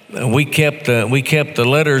we kept the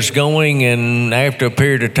letters going, and after a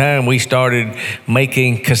period of time, we started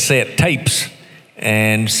making cassette tapes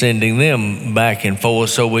and sending them back and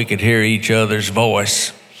forth so we could hear each other's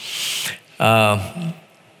voice.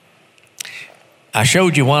 I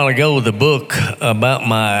showed you a while ago the book about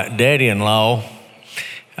my daddy-in-law.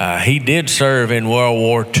 He did serve in World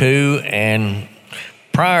War II, and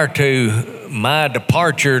prior to my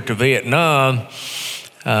departure to Vietnam,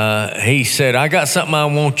 he said, "I got something I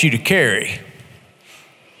want you to carry."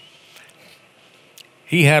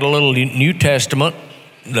 He had a little New Testament.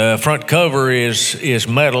 The front cover is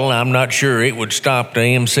metal. I'm not sure it would stop the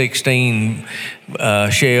M16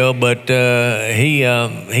 shell, but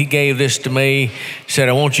he gave this to me. Said,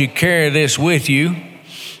 "I want you to carry this with you,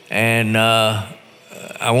 and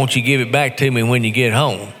I want you to give it back to me when you get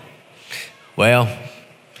home." Well,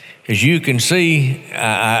 as you can see,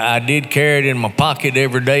 I did carry it in my pocket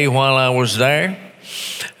every day while I was there.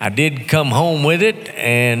 I did come home with it,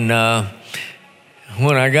 and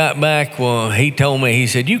when I got back, well, he told me, he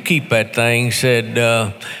said, "You keep that thing." He said,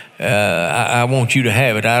 I want you to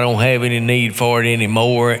have it. I don't have any need for it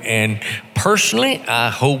anymore. And personally, I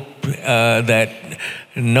hope that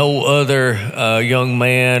no other young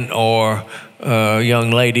man or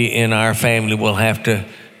young lady in our family will have to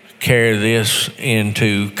carry this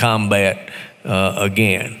into combat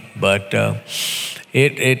again. But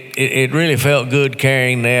it really felt good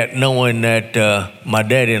carrying that, knowing that my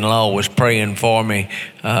daddy-in-law was praying for me,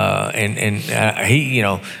 and he,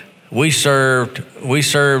 we served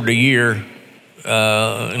a year,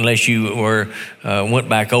 unless you went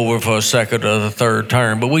back over for a second or the third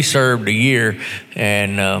term, but we served a year,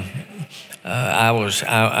 and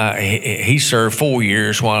he served 4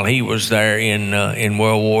 years while he was there in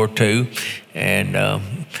World War II, and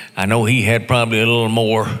I know he had probably a little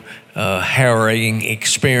more harrowing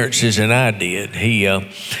experiences than I did. He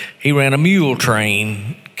ran a mule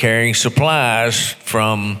train carrying supplies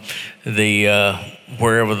from the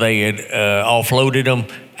wherever they had offloaded them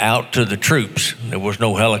out to the troops. There was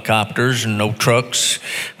no helicopters and no trucks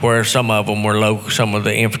where some of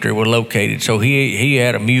the infantry were located. So he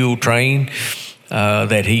had a mule train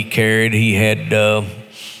that he carried. He had,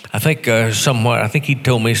 I think he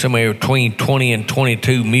told me somewhere between 20 and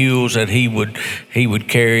 22 mules that he would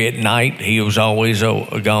carry at night. He was always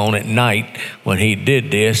gone at night when he did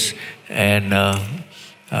this, and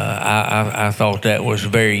I thought that was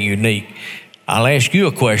very unique. I'll ask you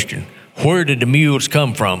a question. Where did the mules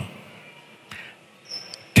come from?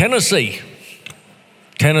 Tennessee.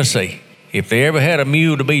 If they ever had a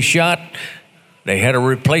mule to be shot, they had a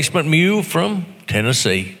replacement mule from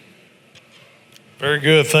Tennessee. Very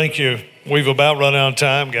good. Thank you. We've about run out of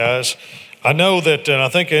time, guys. I know that, and I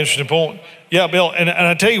think an interesting point. Yeah, Bill, and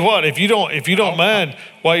I tell you what, if you don't mind,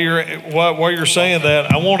 while you're saying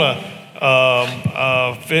that, I want to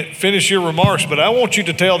finish your remarks, but I want you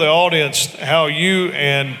to tell the audience how you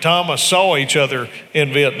and Thomas saw each other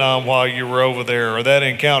in Vietnam while you were over there, or that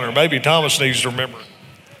encounter. Maybe Thomas needs to remember.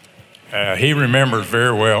 He remembers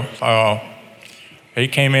very well. He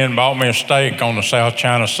came in and bought me a steak on the South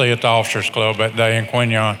China Sea at the Officers Club that day in Quy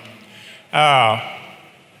Nhon.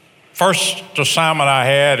 First assignment I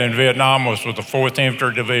had in Vietnam was with the 4th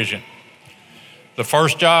Infantry Division. The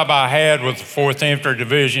first job I had with the 4th Infantry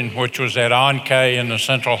Division, which was at An Khê in the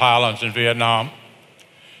Central Highlands in Vietnam,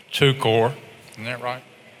 2 Corps. Isn't that right?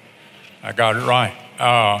 I got it right.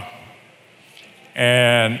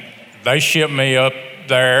 And they shipped me up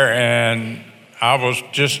there, and I was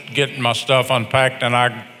just getting my stuff unpacked, and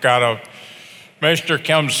I got a messenger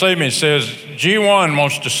come to see me and says, G1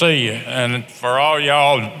 wants to see you. And for all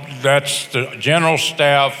y'all, that's the General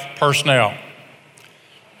Staff personnel.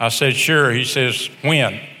 I said, sure. He says,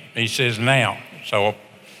 when? He says, now. So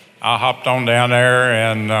I hopped on down there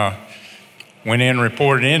and went in and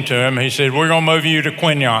reported into him. He said, we're going to move you to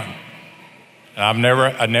Quy Nhon. And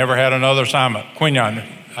I never had another assignment, Quy Nhon.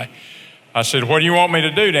 I said, what do you want me to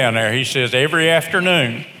do down there? He says, every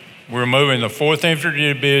afternoon, we're moving the 4th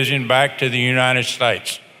Infantry Division back to the United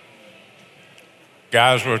States.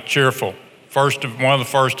 Guys were cheerful. One of the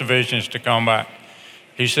first divisions to come back.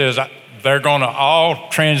 He says, they're going to all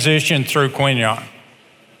transition through Quy Nhon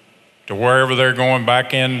to wherever they're going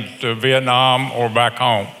back into Vietnam or back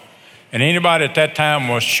home. And anybody at that time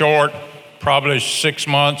was short, probably 6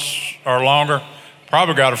 months or longer,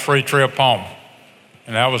 probably got a free trip home.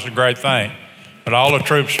 And that was a great thing. But all the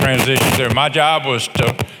troops transitioned through. My job was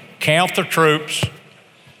to count the troops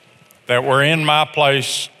that were in my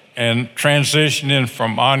place and transitioning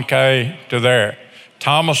from An Khê to there.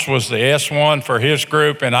 Thomas was the S1 for his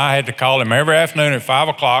group, and I had to call him every afternoon at 5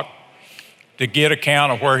 o'clock to get a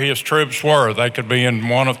count of where his troops were. They could be in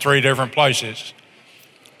one of 3 different places.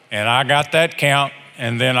 And I got that count,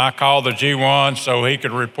 and then I called the G1 so he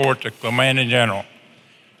could report to Commanding General.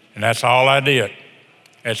 And that's all I did.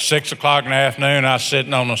 At 6 o'clock in the afternoon, I was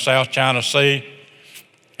sitting on the South China Sea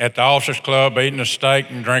at the Officers Club eating a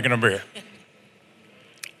steak and drinking a beer.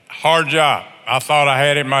 Hard job. I thought I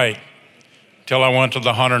had it made till I went to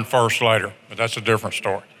the 101st later, but that's a different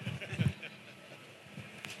story.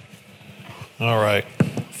 All right.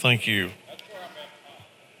 Thank you.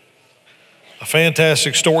 A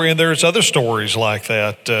fantastic story, and there's other stories like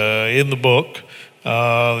that in the book.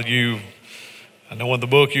 I know in the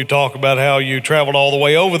book you talk about how you traveled all the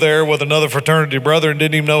way over there with another fraternity brother and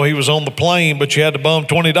didn't even know he was on the plane, but you had to bum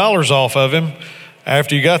 $20 off of him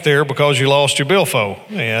after you got there because you lost your billfold.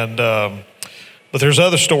 And but there's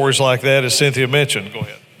other stories like that, as Cynthia mentioned. Go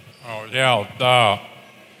ahead. Oh, yeah.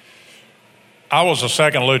 I was a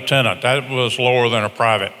 2nd lieutenant. That was lower than a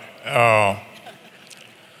private.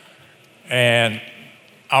 And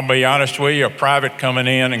I'll be honest with you, a private coming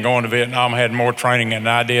in and going to Vietnam had more training than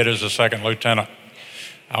I did as a 2nd lieutenant.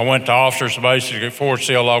 I went to officers basic at Fort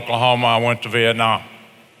Sill, Oklahoma. I went to Vietnam.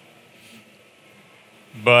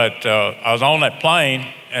 But I was on that plane,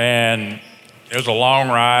 and it was a long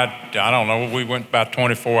ride. I don't know, we went about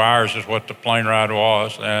 24 hours is what the plane ride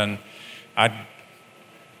was. And I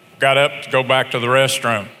got up to go back to the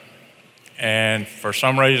restroom. And for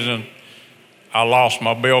some reason, I lost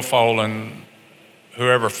my billfold, and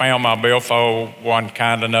whoever found my billfold wasn't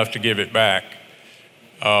kind enough to give it back.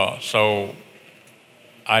 So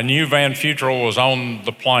I knew Van Futrell was on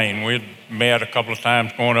the plane. We'd met a couple of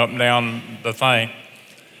times going up and down the thing.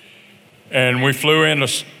 And we flew into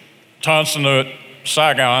Tan Son Nhut,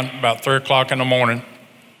 Saigon, about 3 o'clock in the morning.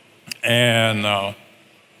 And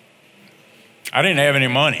I didn't have any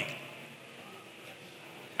money.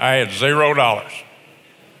 I had $0.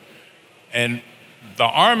 And the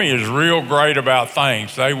Army is real great about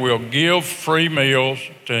things. They will give free meals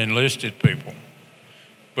to enlisted people.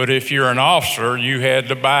 But if you're an officer, you had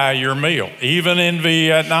to buy your meal, even in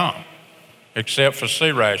Vietnam, except for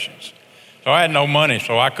sea rations. So I had no money,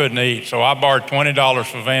 so I couldn't eat. So I borrowed $20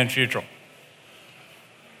 for Van Futrell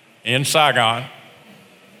in Saigon,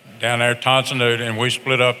 down there at Tan Son Nhut, and we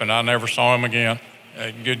split up, and I never saw him again.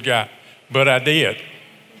 A good guy. But I did.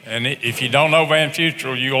 And if you don't know Van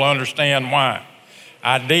Futrell, you'll understand why.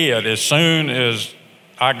 I did. As soon as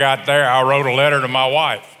I got there, I wrote a letter to my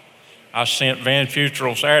wife. I sent Van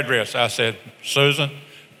Futrell's address. I said, Susan,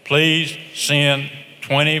 please send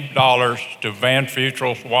 $20 to Van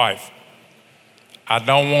Futrell's wife. I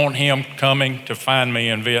don't want him coming to find me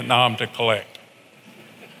in Vietnam to collect.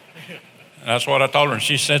 And that's what I told her, and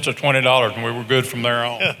she sent us $20, and we were good from there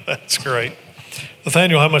on. Yeah, that's great.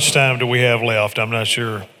 Nathaniel, how much time do we have left? I'm not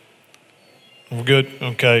sure. We're good?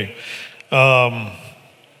 Okay.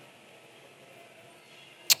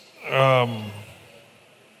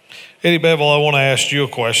 Eddie Bevel, I want to ask you a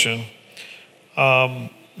question. The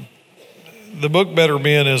book Better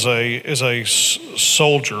Men is a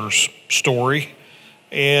soldier's story,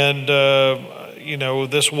 and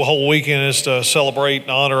this whole weekend is to celebrate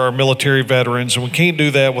and honor our military veterans, and we can't do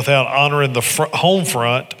that without honoring the home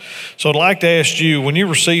front. So I'd like to ask you, when you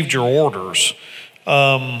received your orders,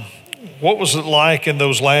 what was it like in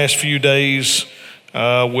those last few days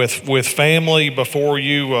with family before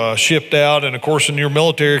you shipped out? And of course, in your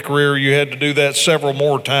military career, you had to do that several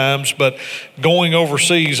more times. But going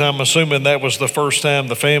overseas, I'm assuming that was the first time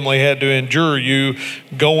the family had to endure you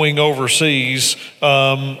going overseas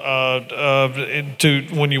when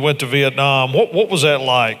you went to Vietnam. What was that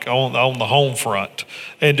like on the home front?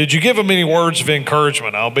 And did you give them any words of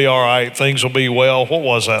encouragement? I'll be all right. Things will be well. What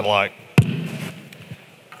was that like?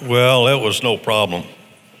 Well, it was no problem,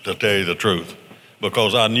 to tell you the truth,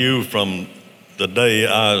 because I knew from the day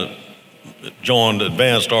I joined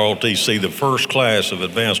Advanced ROTC, the first class of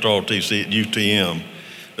Advanced ROTC at UTM,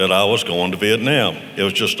 that I was going to Vietnam. It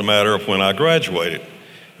was just a matter of when I graduated.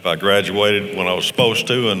 If I graduated when I was supposed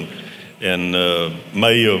to, and in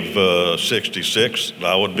May of '66,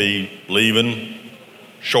 I would be leaving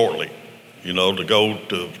shortly, to go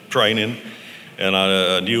to training. And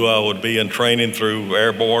I knew I would be in training through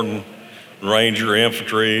airborne, Ranger,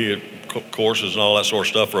 infantry courses and all that sort of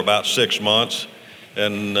stuff for about 6 months.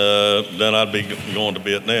 And then I'd be going to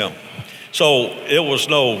Vietnam. So it was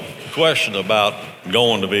no question about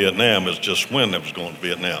going to Vietnam. It's just when I was going to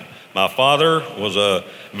Vietnam. My father was a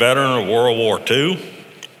veteran of World War II.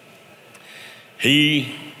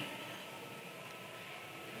 He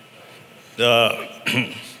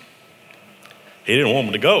didn't want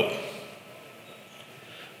me to go.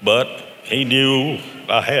 But he knew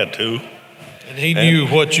I had to. And he knew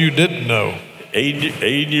what you didn't know.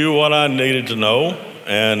 He knew what I needed to know,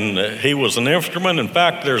 and he was an infantryman. In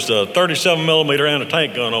fact, there's a 37 millimeter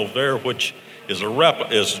anti-tank gun over there, which is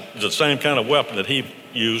the same kind of weapon that he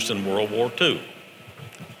used in World War II.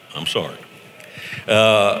 I'm sorry.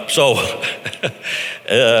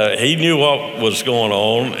 He knew what was going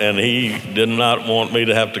on, and he did not want me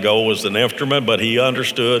to have to go as an infantryman, but he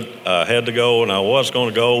understood I had to go, and I was going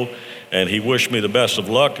to go, and he wished me the best of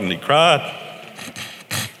luck, and he cried.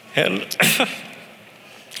 And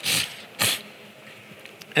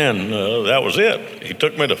that was it. He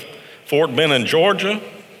took me to Fort Benning, Georgia,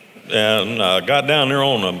 and I got down there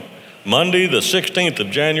on a Monday, the 16th of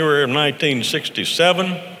January of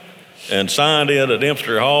 1967, and signed in at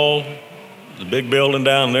Infantry Hall, the big building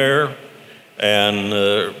down there.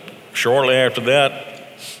 And shortly after that,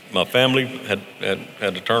 my family had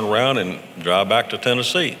to turn around and drive back to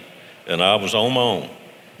Tennessee, and I was on my own.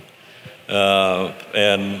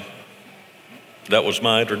 And that was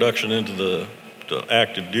my introduction into the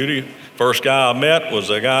active duty. First guy I met was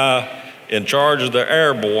a guy in charge of the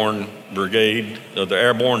airborne brigade, the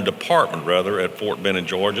airborne department rather, at Fort Benning,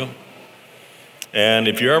 Georgia. And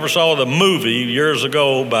if you ever saw the movie years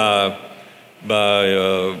ago about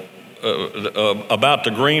the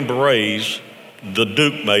Green Berets, the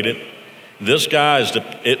Duke made it. This guy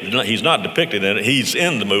he's not depicted in it. He's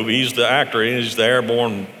in the movie. He's the actor. He's the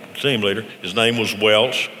airborne team leader. His name was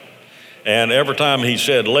Welch. And every time he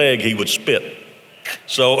said leg, he would spit.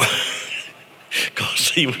 So, because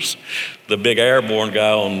he was the big airborne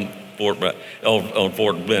guy on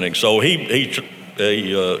Fort Benning. So he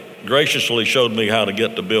graciously showed me how to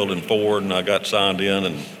get the building forward, and I got signed in,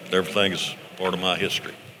 and everything is part of my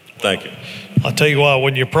history. Thank you. I'll tell you what,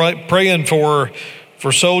 when you're praying for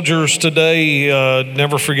For soldiers today,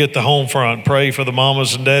 never forget the home front. Pray for the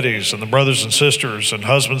mamas and daddies and the brothers and sisters and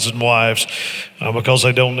husbands and wives because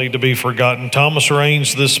they don't need to be forgotten. Thomas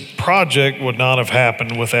Raines, this project would not have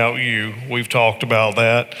happened without you. We've talked about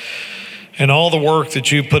that. And all the work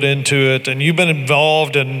that you put into it. And you've been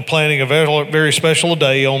involved in planning a very special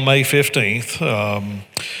day on May 15th,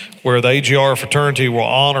 where the AGR fraternity will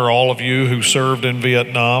honor all of you who served in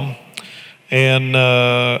Vietnam.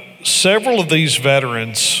 And several of these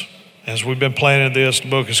veterans, as we've been planning this, the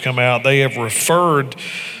book has come out, they have referred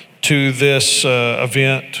to this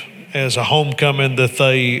event as a homecoming that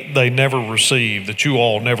they never received, that you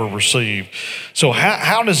all never received. So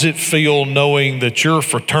how does it feel knowing that your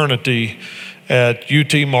fraternity at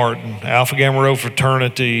UT Martin, Alpha Gamma Rho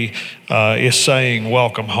fraternity, is saying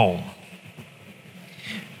welcome home?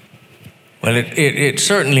 Well, it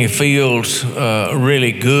certainly feels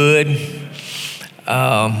really good.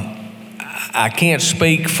 I can't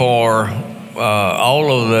speak for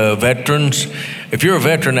all of the veterans. If you're a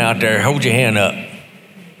veteran out there, hold your hand up.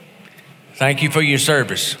 Thank you for your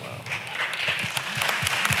service.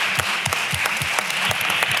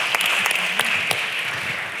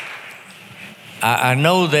 I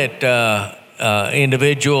know that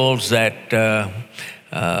individuals that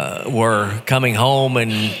were coming home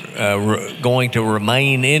and going to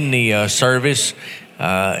remain in the service,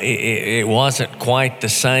 it wasn't quite the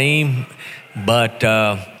same, but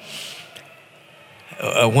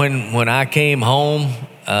when I came home,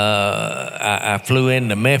 I flew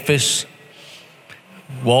into Memphis,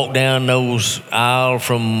 walked down those aisles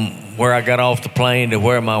from where I got off the plane to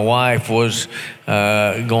where my wife was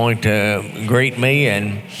going to greet me,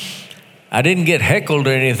 and I didn't get heckled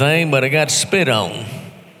or anything, but I got spit on.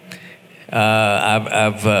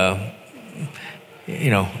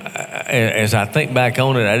 As I think back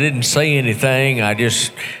on it, I didn't say anything. I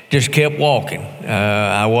just kept walking.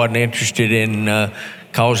 I wasn't interested in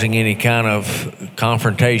causing any kind of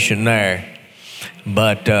confrontation there.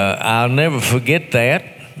 But I'll never forget that.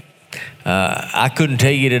 I couldn't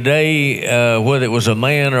tell you today whether it was a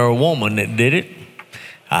man or a woman that did it.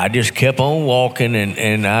 I just kept on walking,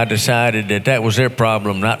 and I decided that was their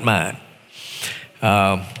problem, not mine.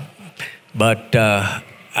 But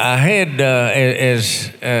I had,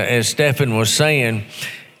 as Stephen was saying,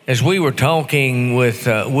 as we were talking with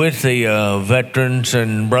the veterans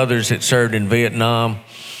and brothers that served in Vietnam,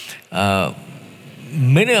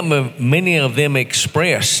 many of them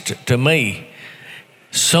expressed to me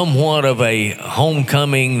somewhat of a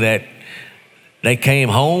homecoming, that they came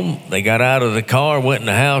home, they got out of the car, went in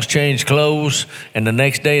the house, changed clothes, and the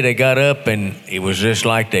next day they got up and it was just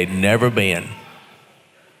like they'd never been.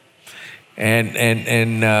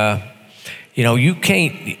 And you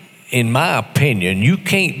can't, in my opinion, you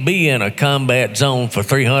can't be in a combat zone for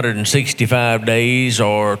 365 days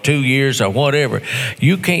or 2 years or whatever.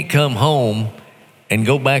 You can't come home and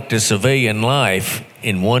go back to civilian life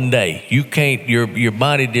in one day. You can't, your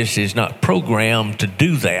body just is not programmed to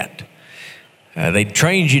do that. They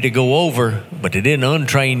trained you to go over, but they didn't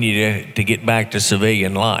untrain you to get back to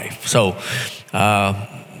civilian life. So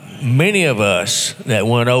many of us that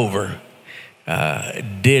went over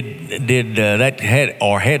did that,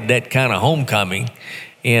 had that kind of homecoming,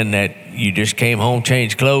 in that you just came home,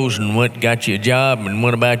 changed clothes, and got you a job and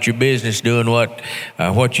went about your business doing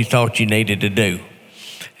what you thought you needed to do.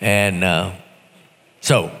 And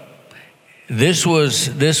so this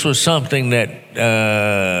was something that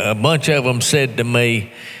a bunch of them said to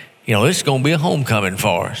me, this is going to be a homecoming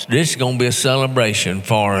for us. This is going to be a celebration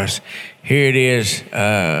for us. Here it is,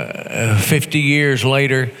 50 years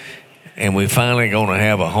later, and we're finally going to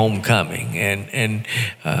have a homecoming. And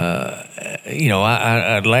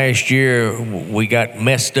last year we got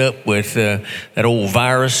messed up with that old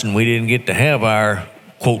virus, and we didn't get to have our,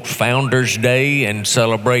 quote, Founders Day and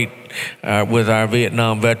celebrate with our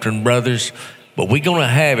Vietnam veteran brothers. But we're going to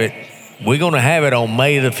have it. We're going to have it on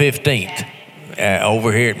May the 15th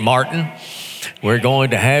over here at Martin. We're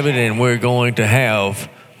going to have it, and we're going to have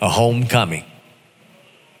a homecoming.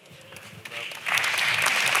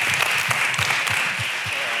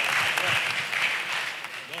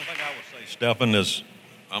 Stephen, is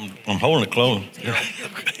I'm holding it close.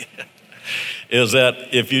 Is that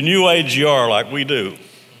if you knew AGR like we do,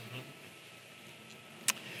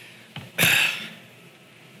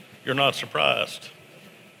 you're not surprised.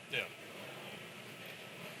 Yeah.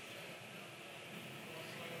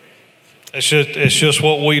 It's just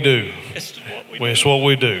what we do. It's what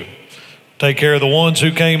we do. Take care of the ones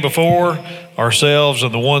who came before ourselves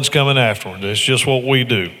and the ones coming afterward. It's just what we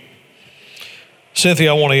do.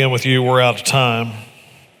 Cynthia, I want to end with you. We're out of time.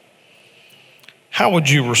 How would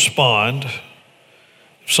you respond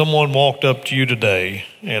if someone walked up to you today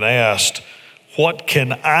and asked, what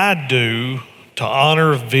can I do to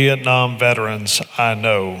honor Vietnam veterans I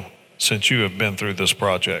know since you have been through this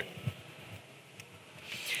project?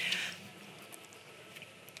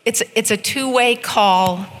 It's a two-way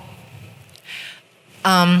call.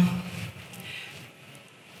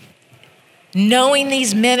 Knowing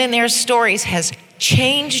these men and their stories has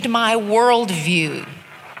changed my worldview.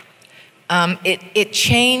 It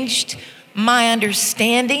changed my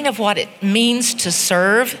understanding of what it means to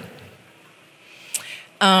serve.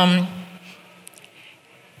 The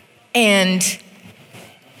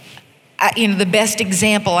best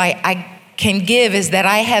example I can give is that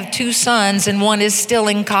I have two sons, and one is still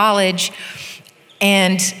in college.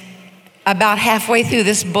 And about halfway through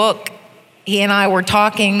this book, he and I were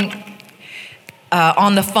talking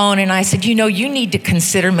on the phone, and I said, you need to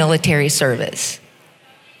consider military service.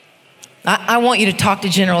 I want you to talk to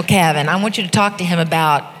General Cavan. I want you to talk to him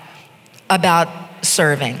about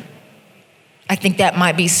serving. I think that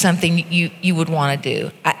might be something you would want to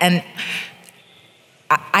do. I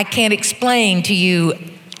can't explain to you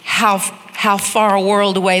how far a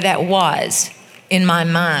world away that was in my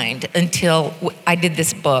mind until I did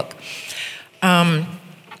this book.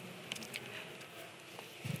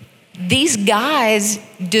 These guys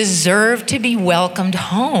deserve to be welcomed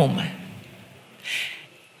home.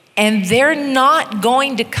 And they're not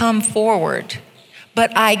going to come forward,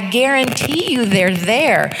 but I guarantee you they're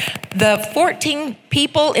there. The 14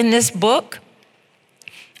 people in this book,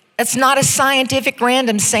 it's not a scientific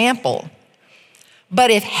random sample.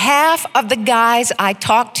 But if half of the guys I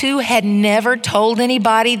talked to had never told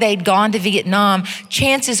anybody they'd gone to Vietnam,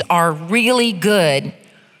 chances are really good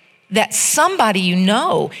that somebody you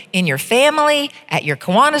know in your family, at your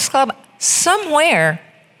Kiwanis Club, somewhere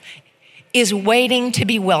is waiting to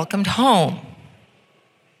be welcomed home.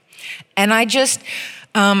 And I do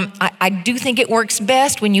think it works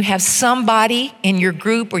best when you have somebody in your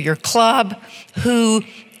group or your club who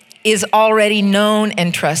is already known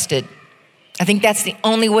and trusted. I think that's the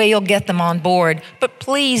only way you'll get them on board, but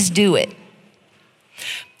please do it.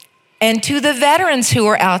 And to the veterans who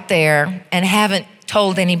are out there and haven't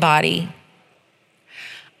told anybody,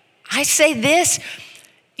 I say this,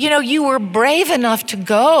 you were brave enough to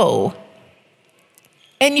go,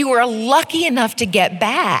 and you were lucky enough to get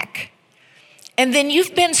back. And then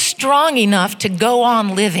you've been strong enough to go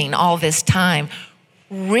on living all this time.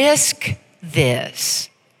 Risk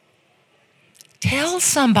this. Tell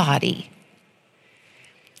somebody.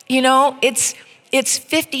 It's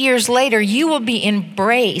 50 years later, you will be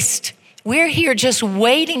embraced. We're here just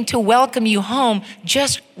waiting to welcome you home.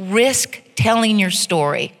 Just risk telling your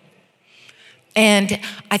story. And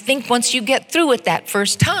I think once you get through it that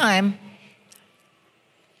first time,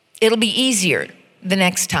 it'll be easier the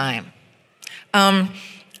next time.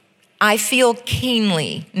 I feel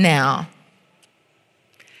keenly now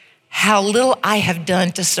how little I have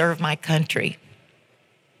done to serve my country.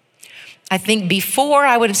 I think before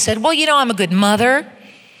I would have said, well, I'm a good mother.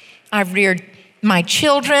 I've reared my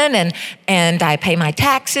children and I pay my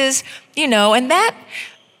taxes, and that.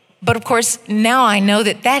 But of course, now I know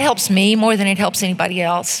that helps me more than it helps anybody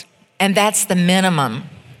else. And that's the minimum.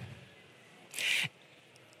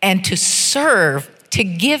 And to serve, to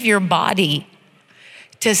give your body,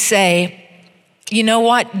 to say, you know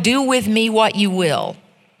what, do with me what you will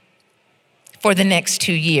for the next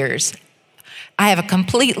 2 years. I have a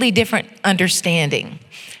completely different understanding.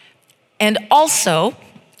 And also,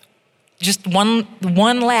 just one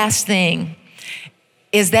last thing,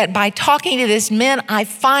 is that by talking to these men, I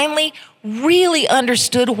finally really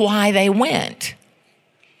understood why they went.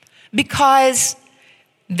 Because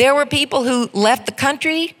there were people who left the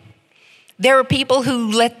country. There were people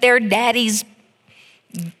who let their daddy's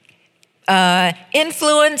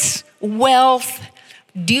influence, wealth,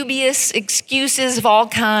 dubious excuses of all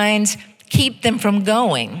kinds keep them from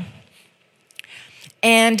going.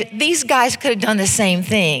 And these guys could have done the same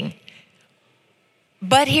thing.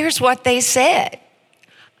 But here's what they said.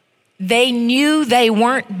 They knew they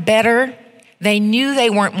weren't better. They knew they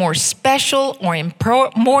weren't more special or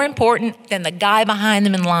more important than the guy behind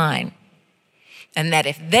them in line. And that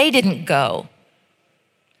if they didn't go,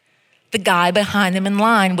 the guy behind them in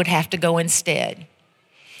line would have to go instead.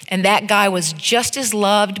 And that guy was just as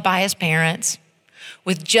loved by his parents,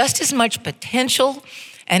 with just as much potential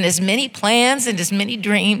and as many plans and as many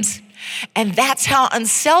dreams. And that's how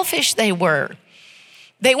unselfish they were.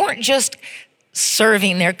 They weren't just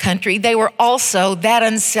serving their country, they were also that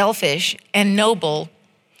unselfish and noble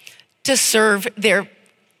to serve the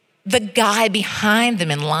guy behind them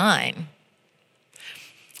in line.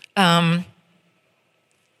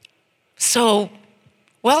 So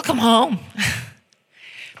welcome home.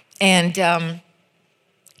 And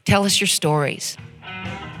tell us your stories.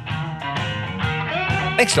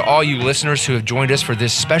 Thanks to all you listeners who have joined us for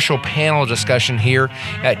this special panel discussion here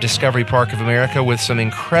at Discovery Park of America with some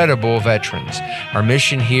incredible veterans. Our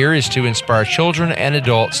mission here is to inspire children and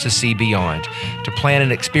adults to see beyond. To plan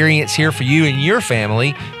an experience here for you and your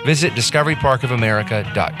family, visit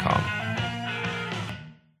discoveryparkofamerica.com.